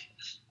bike.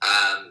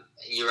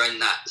 You're in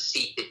that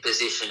seated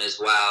position as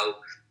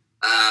well.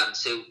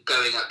 So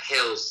going up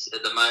hills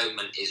at the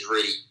moment is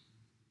really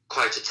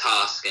quite a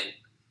task, and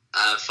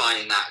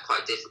finding that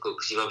quite difficult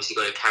because you've obviously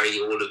got to carry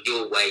all of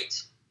your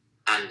weight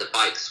and the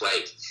bike's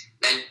weight.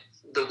 Then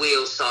the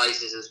wheel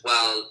sizes as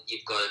well,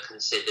 you've got to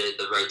consider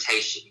the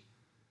rotation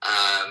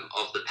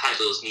of the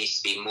pedals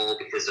needs to be more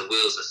because the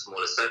wheels are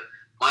smaller. So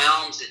my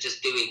arms are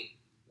just doing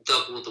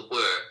double the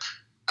work,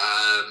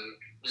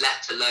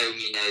 let alone,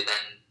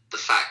 then the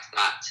fact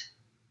that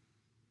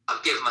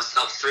I've given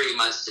myself 3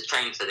 months to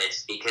train for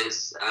this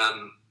because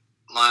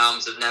my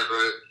arms have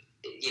never,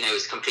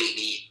 it's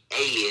completely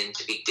alien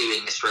to be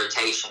doing this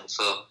rotation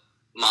for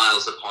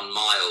miles upon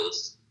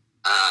miles.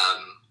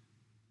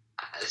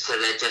 So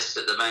they're just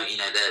at the moment,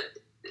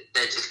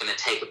 they're just going to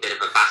take a bit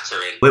of a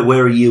battering.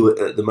 Where are you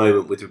at the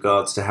moment with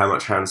regards to how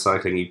much hand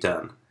cycling you've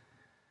done?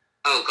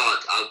 Oh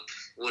God, I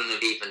wouldn't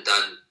have even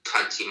done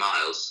 20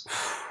 miles.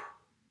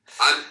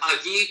 I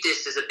viewed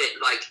this as a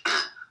bit like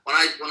when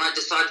I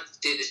decided to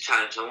do this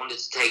challenge, I wanted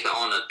to take it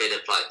on a bit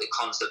of like the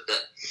concept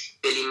that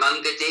Billy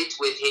Munger did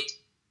with his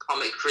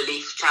Comic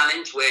Relief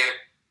Challenge, where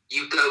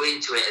you go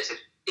into it as a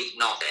big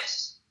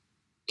novice,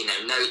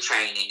 no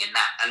training,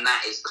 and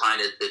that is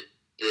kind of the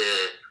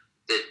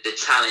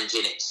challenge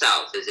in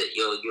itself, is that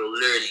you're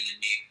learning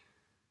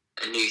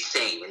a new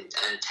thing and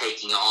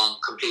taking it on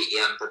completely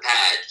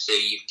unprepared. So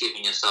you've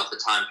given yourself a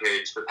time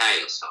period to prepare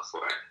yourself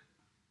for it.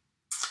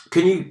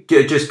 Can you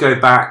just go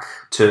back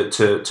to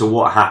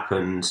what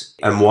happened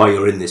and why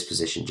you're in this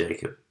position,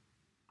 Jacob?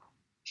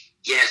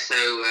 Yeah, so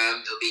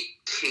it'll be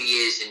 2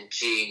 years in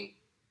June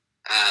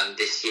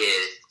this year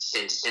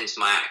since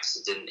my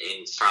accident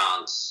in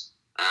France,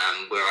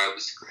 where I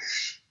was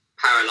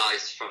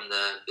paralysed from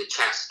the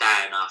chest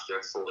down after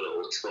a fall at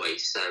Auteuil.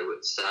 So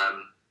it's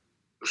I'm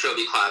sure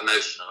it'll be quite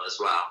emotional as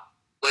well.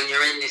 When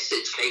you're in this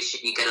situation,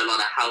 you get a lot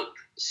of help.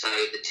 So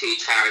the 2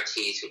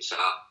 charities, which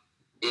are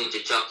the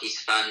Injured Jockeys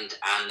Fund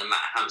and the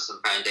Matt Hampson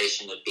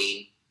Foundation, have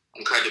been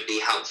incredibly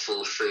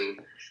helpful through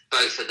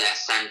both of their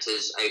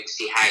centres,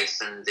 Oaksey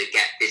House and the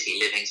Get Busy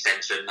Living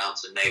Centre in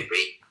Melton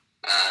Mowbray,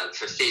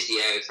 for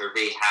physio, for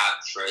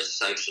rehab, for a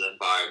social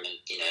environment.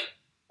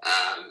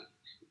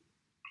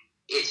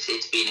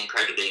 It's been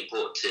incredibly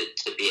important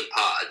to be a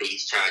part of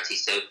these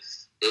charities. So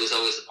there was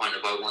always a point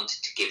of I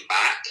wanted to give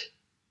back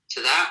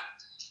to that.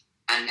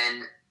 And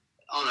then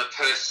on a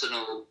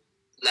personal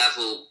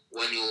level,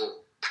 when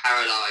you're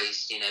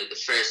paralysed, the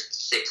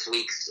first 6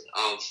 weeks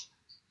of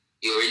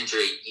your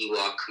injury, you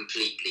are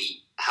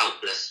completely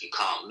helpless. You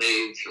can't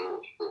move.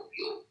 You're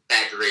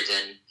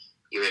bedridden.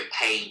 You're in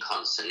pain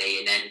constantly.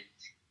 And then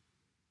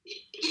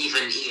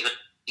even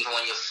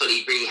when you're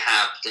fully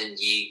rehabbed and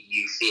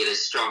you feel as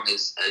strong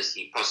as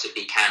you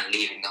possibly can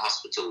leaving the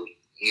hospital,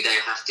 you then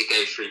have to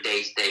go through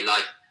day-to-day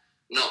life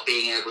not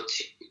being able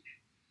to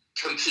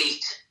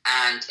complete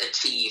and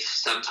achieve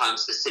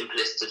sometimes the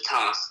simplest of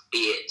tasks, be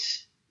it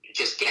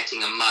just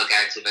getting a mug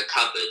out of a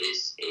cupboard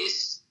is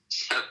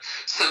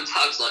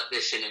sometimes like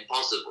mission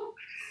impossible,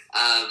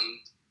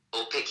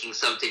 or picking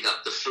something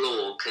up the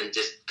floor can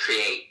just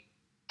create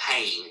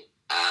pain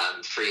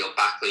through your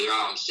back or your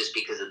arms just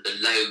because of the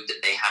load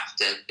that they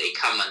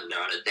come under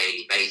on a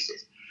daily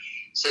basis.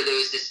 So there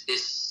was this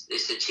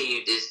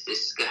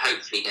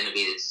hopefully going to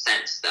be this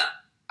sense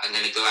that I'm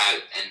going to go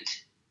out and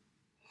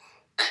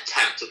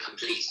attempt to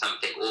complete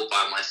something all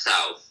by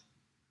myself,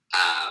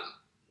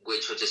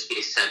 which will just be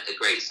a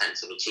great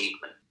sense of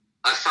achievement.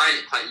 I find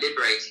it quite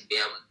liberating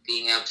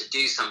being able to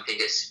do something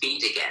at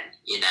speed again,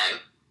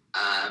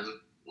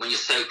 when you're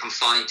so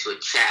confined to a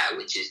chair,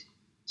 which is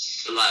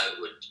slow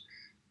and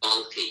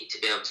bulky, to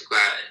be able to go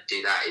out and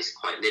do that is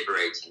quite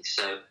liberating.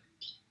 So,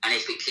 and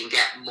if we can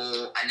get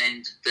more, and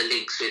then the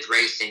links with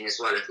racing as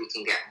well, if we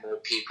can get more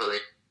people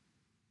in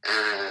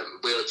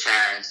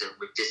wheelchairs and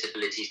with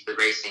disabilities for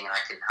racing, and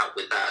I can help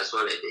with that as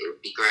well, it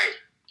would be great.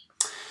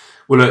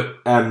 Well,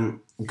 look,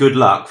 good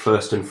luck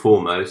first and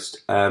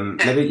foremost.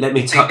 Let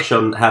me touch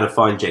on how to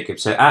find Jacob.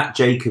 So at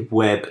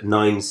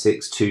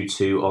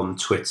JacobWebb9622 on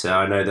Twitter.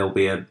 I know there'll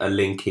be a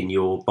link in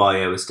your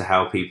bio as to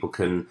how people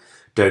can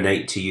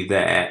donate to you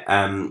there.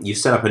 You've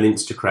set up an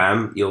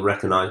Instagram. You'll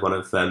recognise one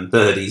of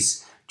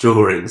Birdie's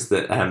drawings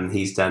that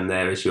he's done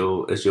there as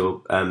your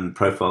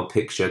profile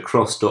picture,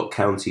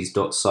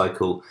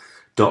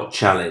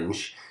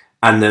 cross.counties.cycle.challenge.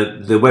 And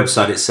the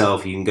website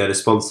itself, you can go to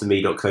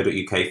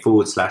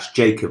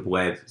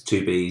sponsorme.co.uk/JacobWebb,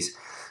 2 B's,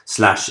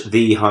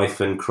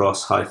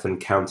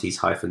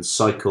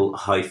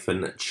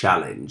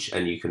 /the-cross-counties-cycle-challenge.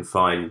 And you can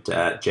find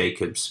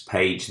Jacob's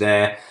page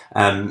there.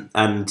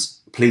 And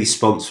please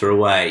sponsor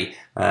away.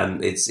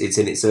 It's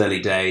in its early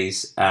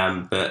days,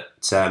 but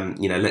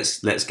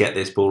let's get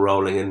this ball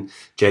rolling. And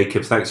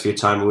Jacob, thanks for your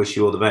time. I wish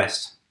you all the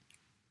best.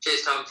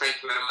 Cheers, Tom.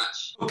 Thank you very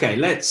much. Okay,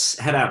 let's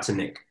head out to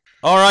Nick.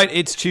 All right,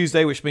 it's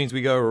Tuesday, which means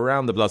we go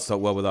around the bloodstock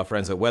world with our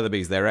friends at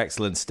Weatherby's, their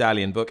excellent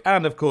stallion book,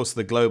 and of course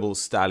the Global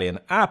Stallion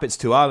app. It's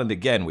to Ireland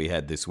again we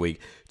head this week,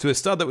 to a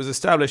stud that was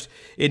established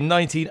in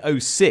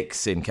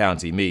 1906 in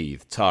County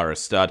Meath, Tara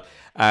Stud,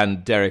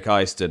 and Derek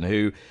Eyston,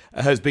 who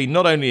has been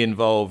not only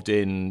involved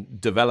in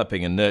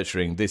developing and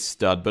nurturing this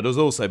stud, but has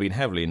also been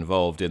heavily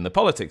involved in the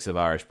politics of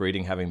Irish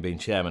breeding, having been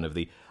chairman of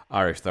the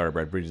Irish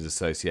Thoroughbred Breeders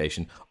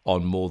Association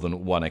on more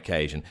than one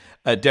occasion.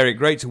 Derek,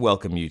 great to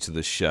welcome you to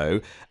the show.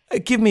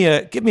 Give me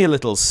a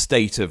little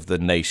state of the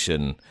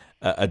nation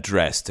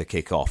address to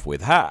kick off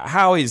with.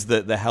 How is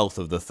the health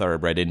of the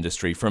thoroughbred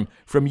industry from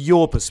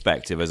your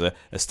perspective as a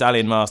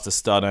stallion master,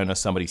 stud owner,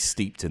 somebody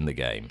steeped in the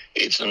game?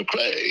 It's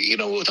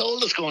incredible. With all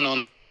that's going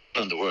on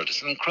in the world,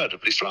 it's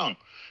incredibly strong.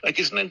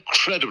 It's an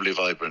incredibly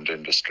vibrant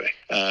industry.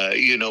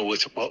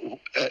 With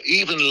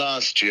even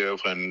last year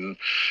when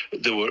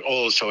there were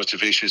all sorts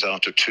of issues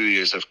after 2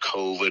 years of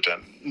COVID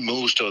and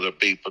most other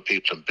people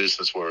in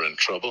business were in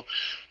trouble,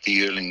 the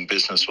yearling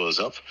business was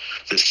up.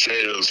 The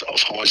sales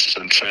of horses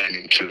and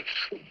training to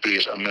be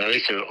it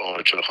America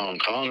or to Hong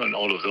Kong and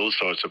all of those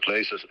sorts of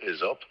places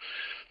is up.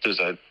 There's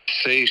a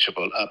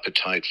insatiable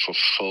appetite for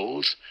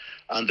foals,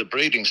 and the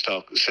breeding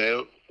stock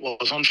sale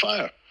was on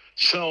fire.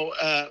 So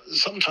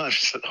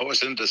sometimes the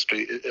horse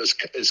industry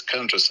is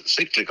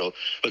counter-cyclical,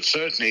 but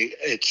certainly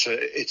it's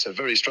a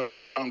very strong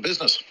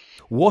business.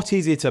 What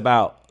is it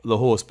about the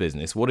horse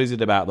business? What is it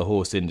about the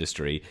horse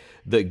industry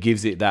that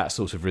gives it that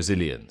sort of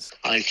resilience?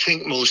 I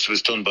think most of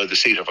it's done by the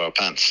seat of our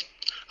pants,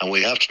 and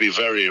we have to be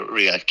very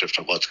reactive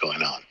to what's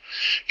going on.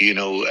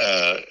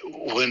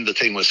 When the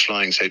thing was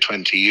flying, say,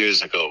 20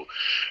 years ago,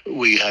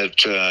 we had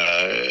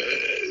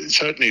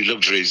certainly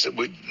luxuries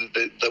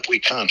that we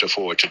can't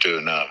afford to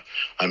do now.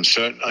 I'm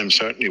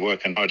certainly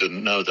working harder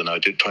now than I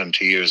did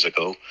 20 years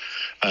ago.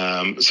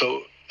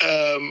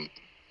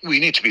 We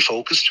need to be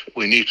focused.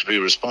 We need to be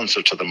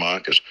responsive to the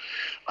market.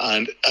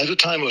 And at a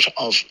time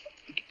of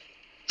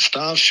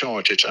staff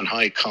shortage and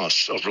high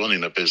costs of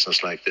running a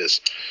business like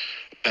this,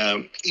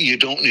 you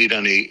don't need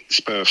any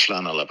spare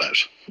flannel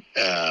about.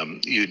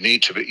 You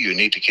need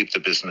to keep the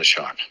business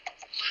sharp,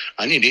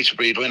 and you need to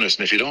breed winners.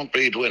 And if you don't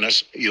breed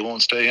winners, you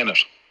won't stay in it.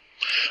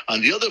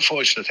 And the other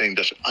fortunate thing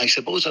that I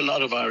suppose a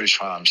lot of Irish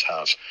farms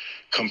have,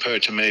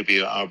 compared to maybe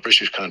our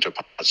British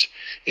counterparts,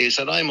 is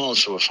that I'm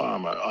also a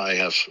farmer. I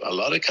have a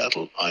lot of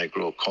cattle. I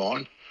grow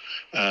corn,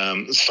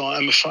 so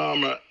I'm a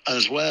farmer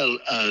as well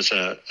as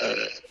a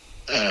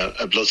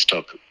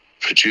bloodstock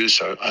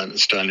producer and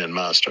stallion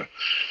master.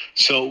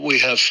 So we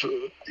have,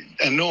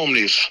 and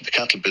normally if the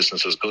cattle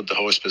business is good, the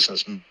horse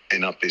business may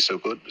not be so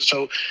good.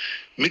 So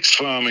mixed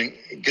farming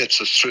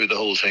gets us through the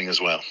whole thing as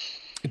well.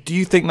 Do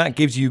you think that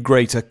gives you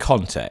greater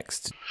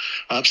context?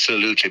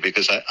 Absolutely,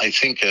 because I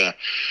think,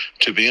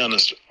 to be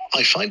honest,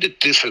 I find it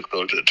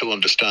difficult to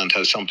understand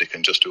how somebody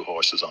can just do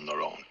horses on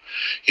their own.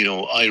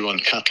 I run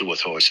cattle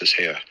with horses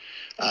here.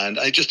 And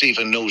I just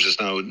even notice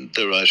now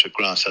they're out of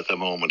grass at the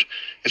moment.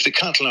 If the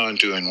cattle aren't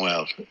doing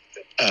well,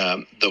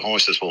 the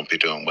horses won't be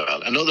doing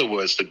well. In other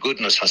words, the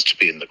goodness has to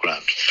be in the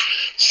ground.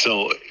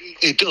 So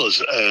it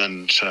does,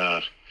 and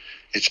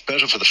it's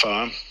better for the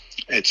farm.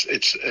 It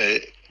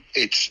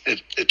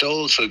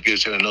also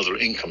gives you another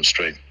income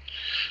stream.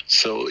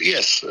 So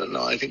yes,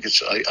 no, I think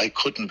I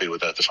couldn't be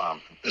without the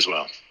farm as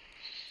well.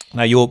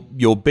 Now,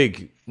 your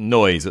big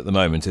noise at the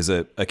moment is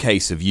a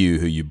case of you,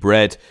 who you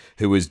bred,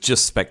 who was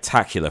just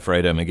spectacular for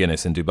Ado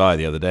McGuinness in Dubai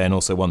the other day and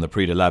also won the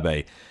Prix de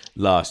l'Abbé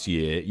last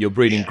year. You're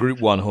breeding Group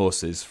 1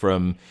 horses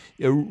from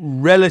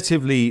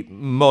relatively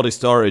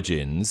modest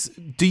origins.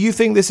 Do you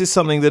think this is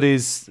something that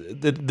is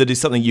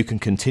something you can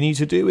continue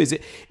to do? Is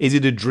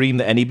it a dream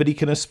that anybody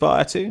can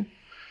aspire to?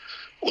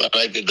 Well,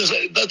 I think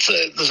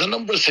there's a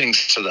number of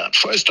things to that.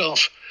 First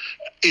off,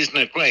 isn't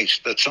it great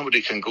that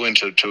somebody can go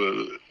into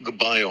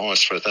buy a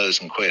horse for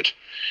 £1,000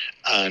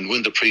 and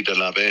win the Prix de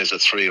l'Abbé as a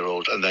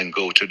 3-year-old and then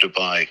go to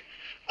Dubai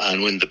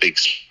and win the big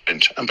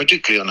sprint, and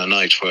particularly on a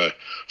night where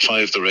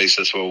 5 of the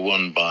races were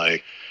won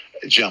by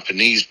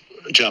Japanese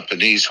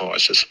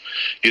horses.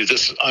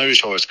 This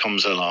Irish horse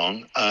comes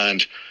along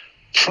and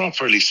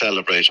properly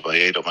celebrated by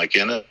Ado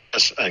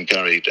McGuinness and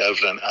Gary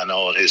Devlin and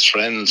all his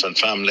friends and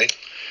family.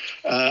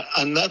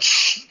 And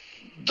that's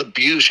the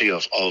beauty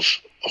of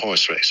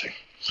horse racing.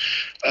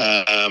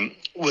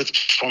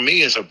 For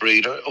me as a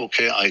breeder,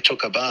 I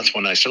took a bath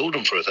when I sold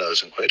him for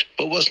 £1,000,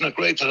 but wasn't it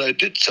great that I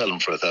did sell him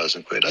for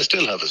 £1,000? I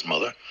still have his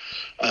mother.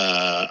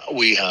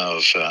 We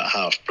have a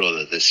half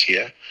brother this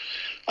year,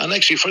 and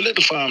actually for a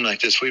little farm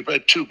like this, we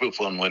bred 2 Group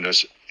 1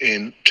 winners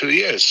in 2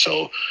 years.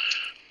 So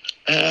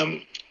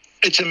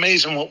it's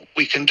amazing what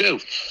we can do.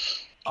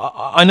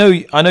 I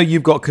know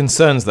you've got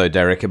concerns though,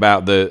 Derek,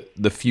 about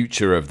the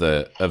future of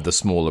the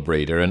smaller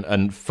breeder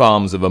and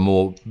farms of a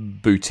more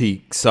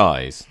boutique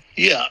size.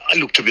 Yeah,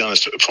 to be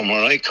honest, from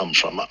where I come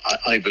from,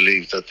 I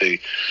believe that the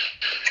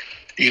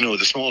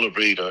smaller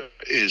breeder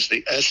is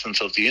the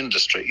essence of the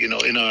industry.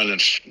 In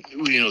Ireland,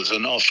 there's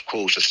an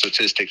oft-quoted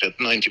statistic that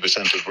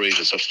 90% of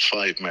breeders have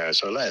 5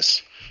 mares or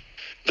less.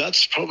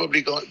 That's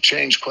probably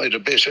changed quite a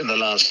bit in the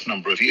last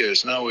number of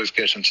years. Now we've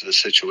get into the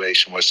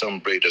situation where some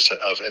breeders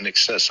have in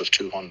excess of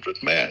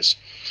 200 mares.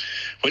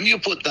 When you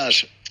put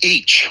that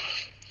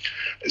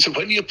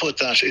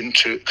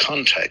into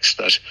context,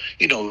 that,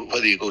 you know,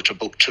 whether you go to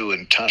Book 2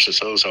 in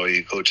Tattersalls or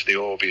you go to the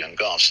Orby and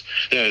Goss,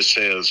 there's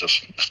sales of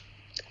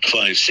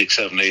 500, 600,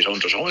 700,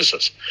 800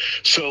 horses.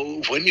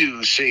 So when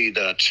you see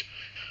that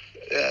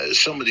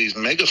some of these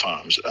mega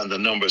farms and the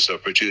numbers they're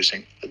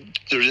producing,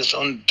 there is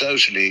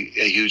undoubtedly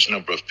a huge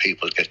number of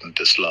people getting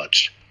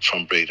dislodged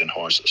from breeding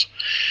horses.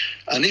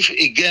 And if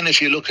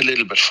you look a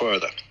little bit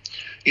further,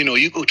 you know,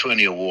 you go to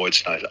any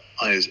awards night.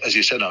 As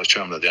you said, I was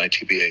chairman of the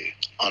ITBA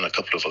on a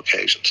couple of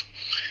occasions.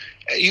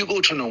 You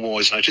go to an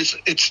awards night,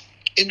 it's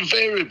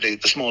invariably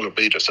the smaller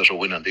breeders that are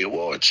winning the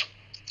awards.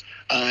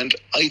 And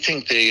I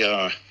think they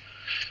are,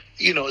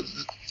 you know,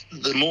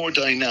 the more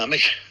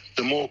dynamic,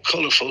 the more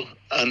colourful,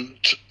 and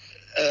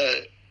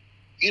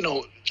you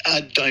know,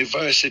 add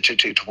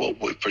diversity to what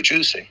we're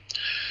producing.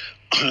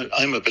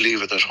 I'm a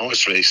believer that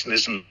horse racing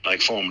isn't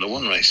like Formula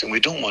One racing. We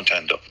don't want to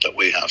end up that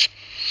we have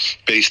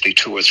basically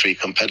 2 or 3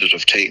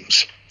 competitive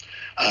teams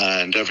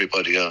and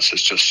everybody else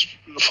is just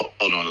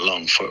following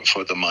along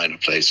for the minor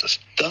places.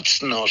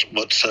 That's not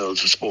what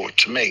sells the sport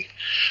to me.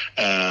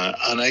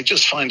 And I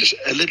just find it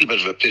a little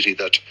bit of a pity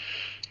that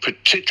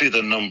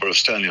particularly the number of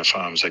stallion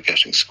farms are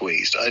getting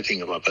squeezed. I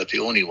think I'm about the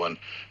only one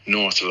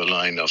north of a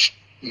line of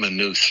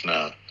Maynooth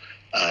now,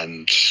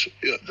 and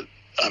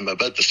I'm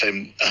about the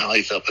same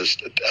height up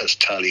as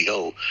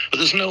Tally-Ho. But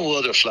there's no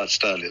other flat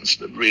stallions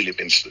that really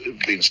been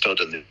stud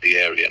in the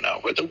area now,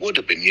 where there would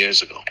have been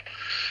years ago.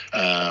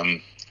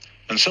 And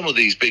some of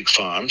these big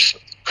farms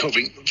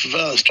covering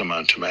vast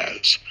amount of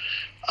mares.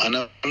 And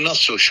I'm not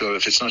so sure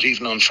if it's not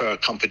even unfair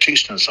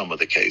competition in some of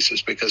the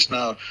cases, because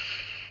now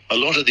a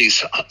lot of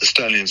these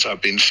stallions are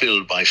being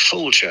filled by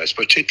foal shares,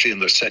 particularly in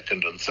their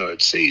second and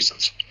third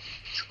seasons,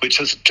 which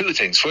has 2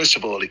 things. First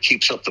of all, it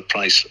keeps up the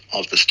price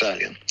of the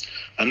stallion.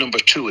 And number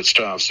 2, it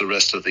starves the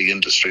rest of the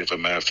industry of a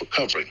mare for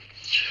covering.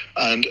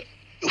 And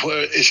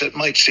whereas it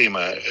might seem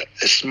a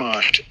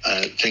smart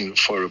thing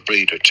for a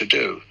breeder to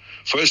do,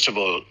 first of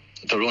all,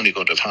 they're only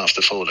going to have half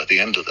the foal at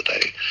the end of the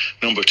day.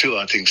 Number 2,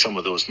 I think some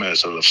of those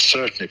mares will have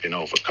certainly been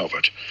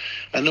overcovered.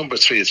 And number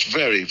 3, it's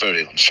very,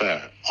 very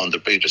unfair on the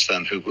breeders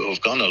then who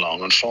have gone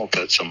along and forked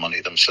out some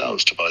money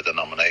themselves to buy the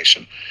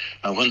nomination.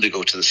 And when they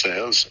go to the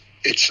sales,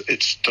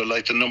 they're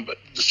like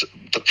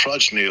the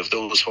progeny of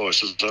those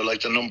horses. They're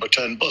like the number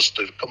 10 bus.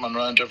 They're coming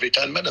around every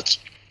 10 minutes.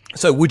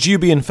 So would you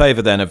be in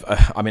favour then of,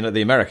 I mean,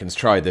 the Americans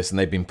tried this and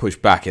they've been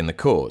pushed back in the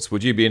courts.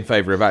 Would you be in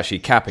favour of actually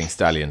capping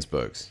stallions'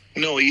 books?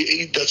 No,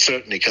 that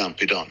certainly can't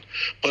be done.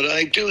 But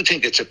I do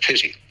think it's a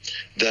pity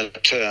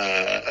that,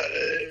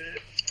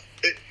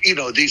 you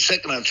know, these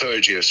second and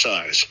third year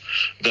sires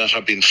that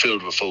have been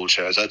filled with foal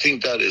shares, I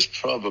think that is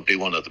probably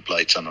one of the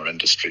blights on our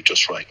industry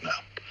just right now.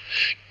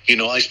 You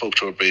know, I spoke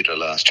to a breeder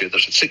last year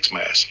that had 6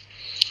 mares.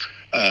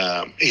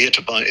 He had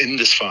to buy, in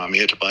this farm,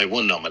 he had to buy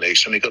 1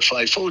 nomination. He got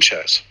 5 foal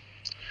shares.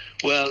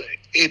 Well,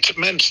 it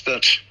meant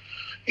that,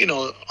 you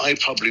know, I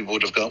probably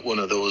would have got one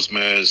of those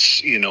mares.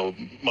 You know,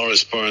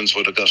 Maurice Burns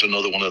would have got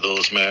another one of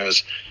those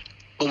mares.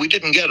 But we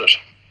didn't get it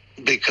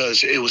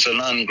because it was a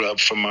land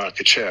grab for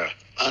market share.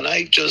 And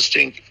I just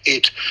think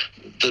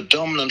the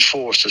dominant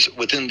forces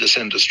within this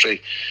industry,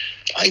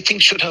 I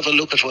think should have a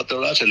look at what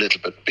they're at a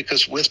little bit,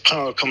 because with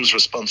power comes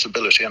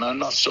responsibility, and I'm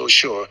not so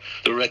sure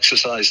they're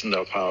exercising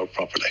their power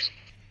properly.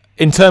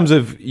 In terms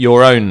of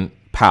your own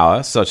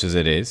power, such as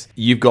it is,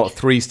 you've got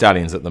 3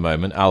 stallions at the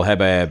moment: Al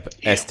Hebeb,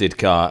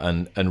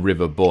 Estidkar and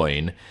River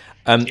Boyne.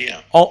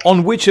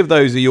 On which of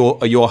those are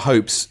your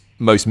hopes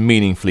most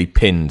meaningfully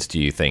pinned, do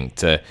you think,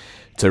 to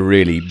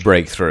really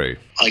break through?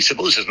 I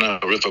suppose it's now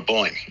River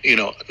Boyne. You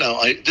know,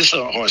 this is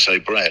a horse I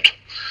bred.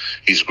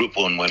 He's a Group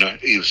 1 winner.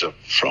 He was a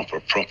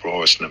proper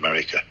horse in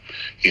America.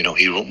 You know,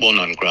 he won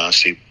on grass.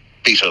 He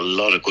beat a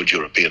lot of good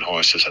European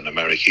horses in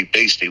America. He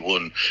basically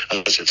won,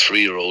 as a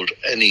 3-year-old,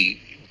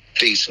 any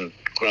decent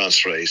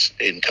grass race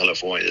in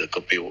California that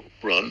could be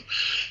run.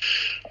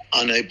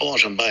 And I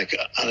bought him back,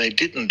 and I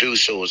didn't do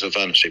so as a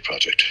vanity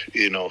project.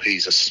 You know,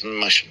 he's a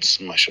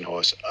smashing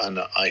horse, and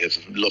I have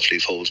lovely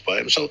foals by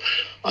him. So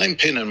I'm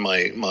pinning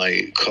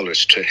my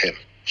colours to him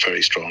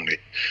very strongly.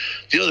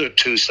 The other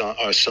 2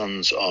 are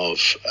sons of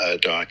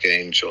Dark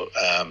Angel.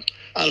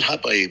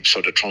 Al-Habaib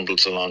sort of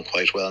trundles along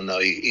quite well now.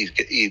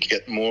 He'd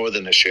get more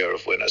than a share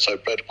of winners. I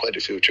bred quite a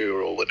few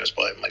 2-year-old winners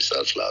by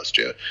myself last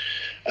year.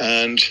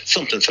 And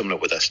something similar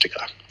with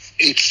Estidkar.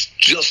 It's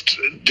just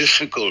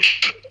difficult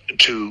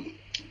to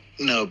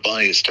now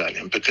buy a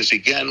stallion because,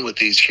 again, with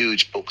these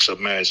huge books of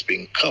mares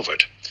being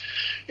covered,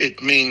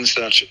 it means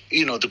that,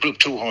 you know, the Group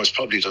 2 horse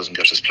probably doesn't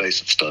get his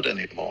place at stud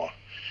anymore.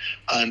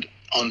 And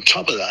on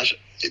top of that,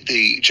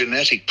 the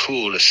genetic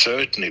pool has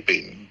certainly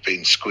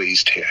been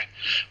squeezed here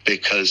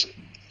because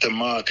the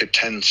market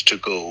tends to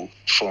go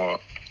for,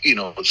 you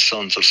know,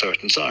 sons of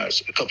certain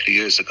sires. A couple of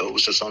years ago, it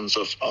was the sons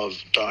of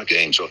Dark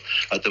Angel.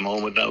 At the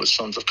moment now, it's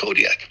sons of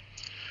Kodiak.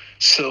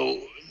 So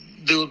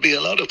there will be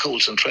a lot of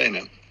colts in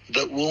training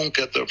that won't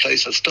get their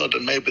place at stud,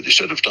 and maybe they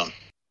should have done.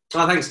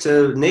 Well, thanks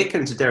to Nick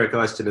and to Derek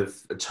Eyston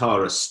of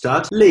Tara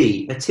Stud.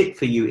 Lee, a tip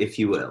for you, if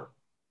you will.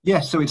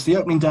 Yes, so it's the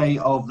opening day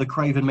of the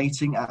Craven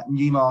meeting at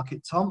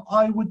Newmarket, Tom.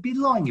 I would be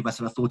lying if I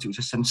said I thought it was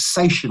a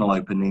sensational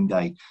opening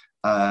day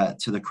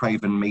to the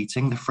Craven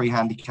meeting. The free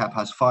handicap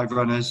has 5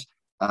 runners.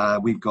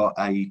 We've got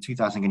a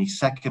 2,000 guinea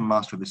second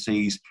Master of the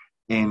Seas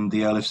in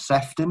the Earl of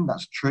Sefton.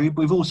 That's true.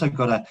 But we've also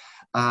got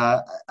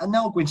a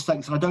Nelgwyn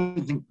Stakes that I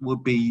don't think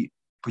would be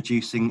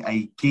producing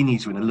a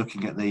Guineas winner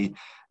looking at the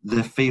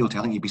field.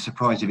 I think you'd be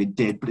surprised if it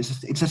did. But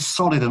it's a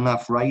solid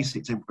enough race.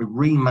 It's a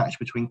rematch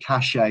between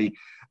Cachet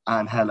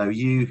and Hello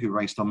You, who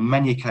raced on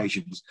many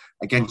occasions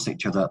against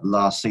each other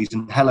last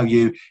season. Hello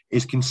You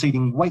is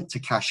conceding weight to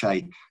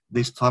Cachet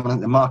this time. I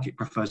think the market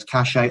prefers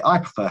Cachet. I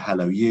prefer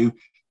Hello You.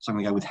 So I'm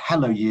going to go with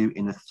Hello You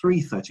in the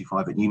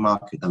 3:35 at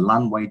Newmarket, the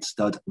Landwade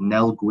Stud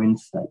Nelgwyn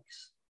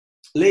Stakes.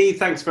 Lee,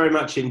 thanks very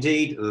much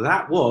indeed.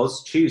 That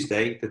was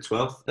Tuesday, the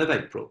 12th of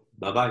April.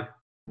 Bye-bye.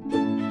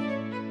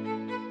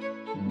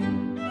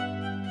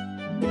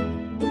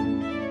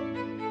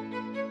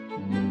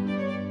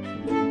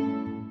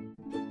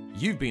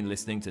 You've been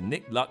listening to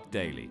Nick Luck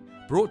Daily,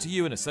 brought to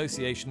you in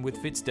association with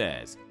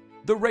FitzDares,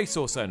 the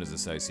Racehorse Owners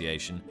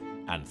Association,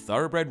 and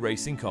Thoroughbred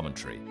Racing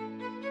Commentary.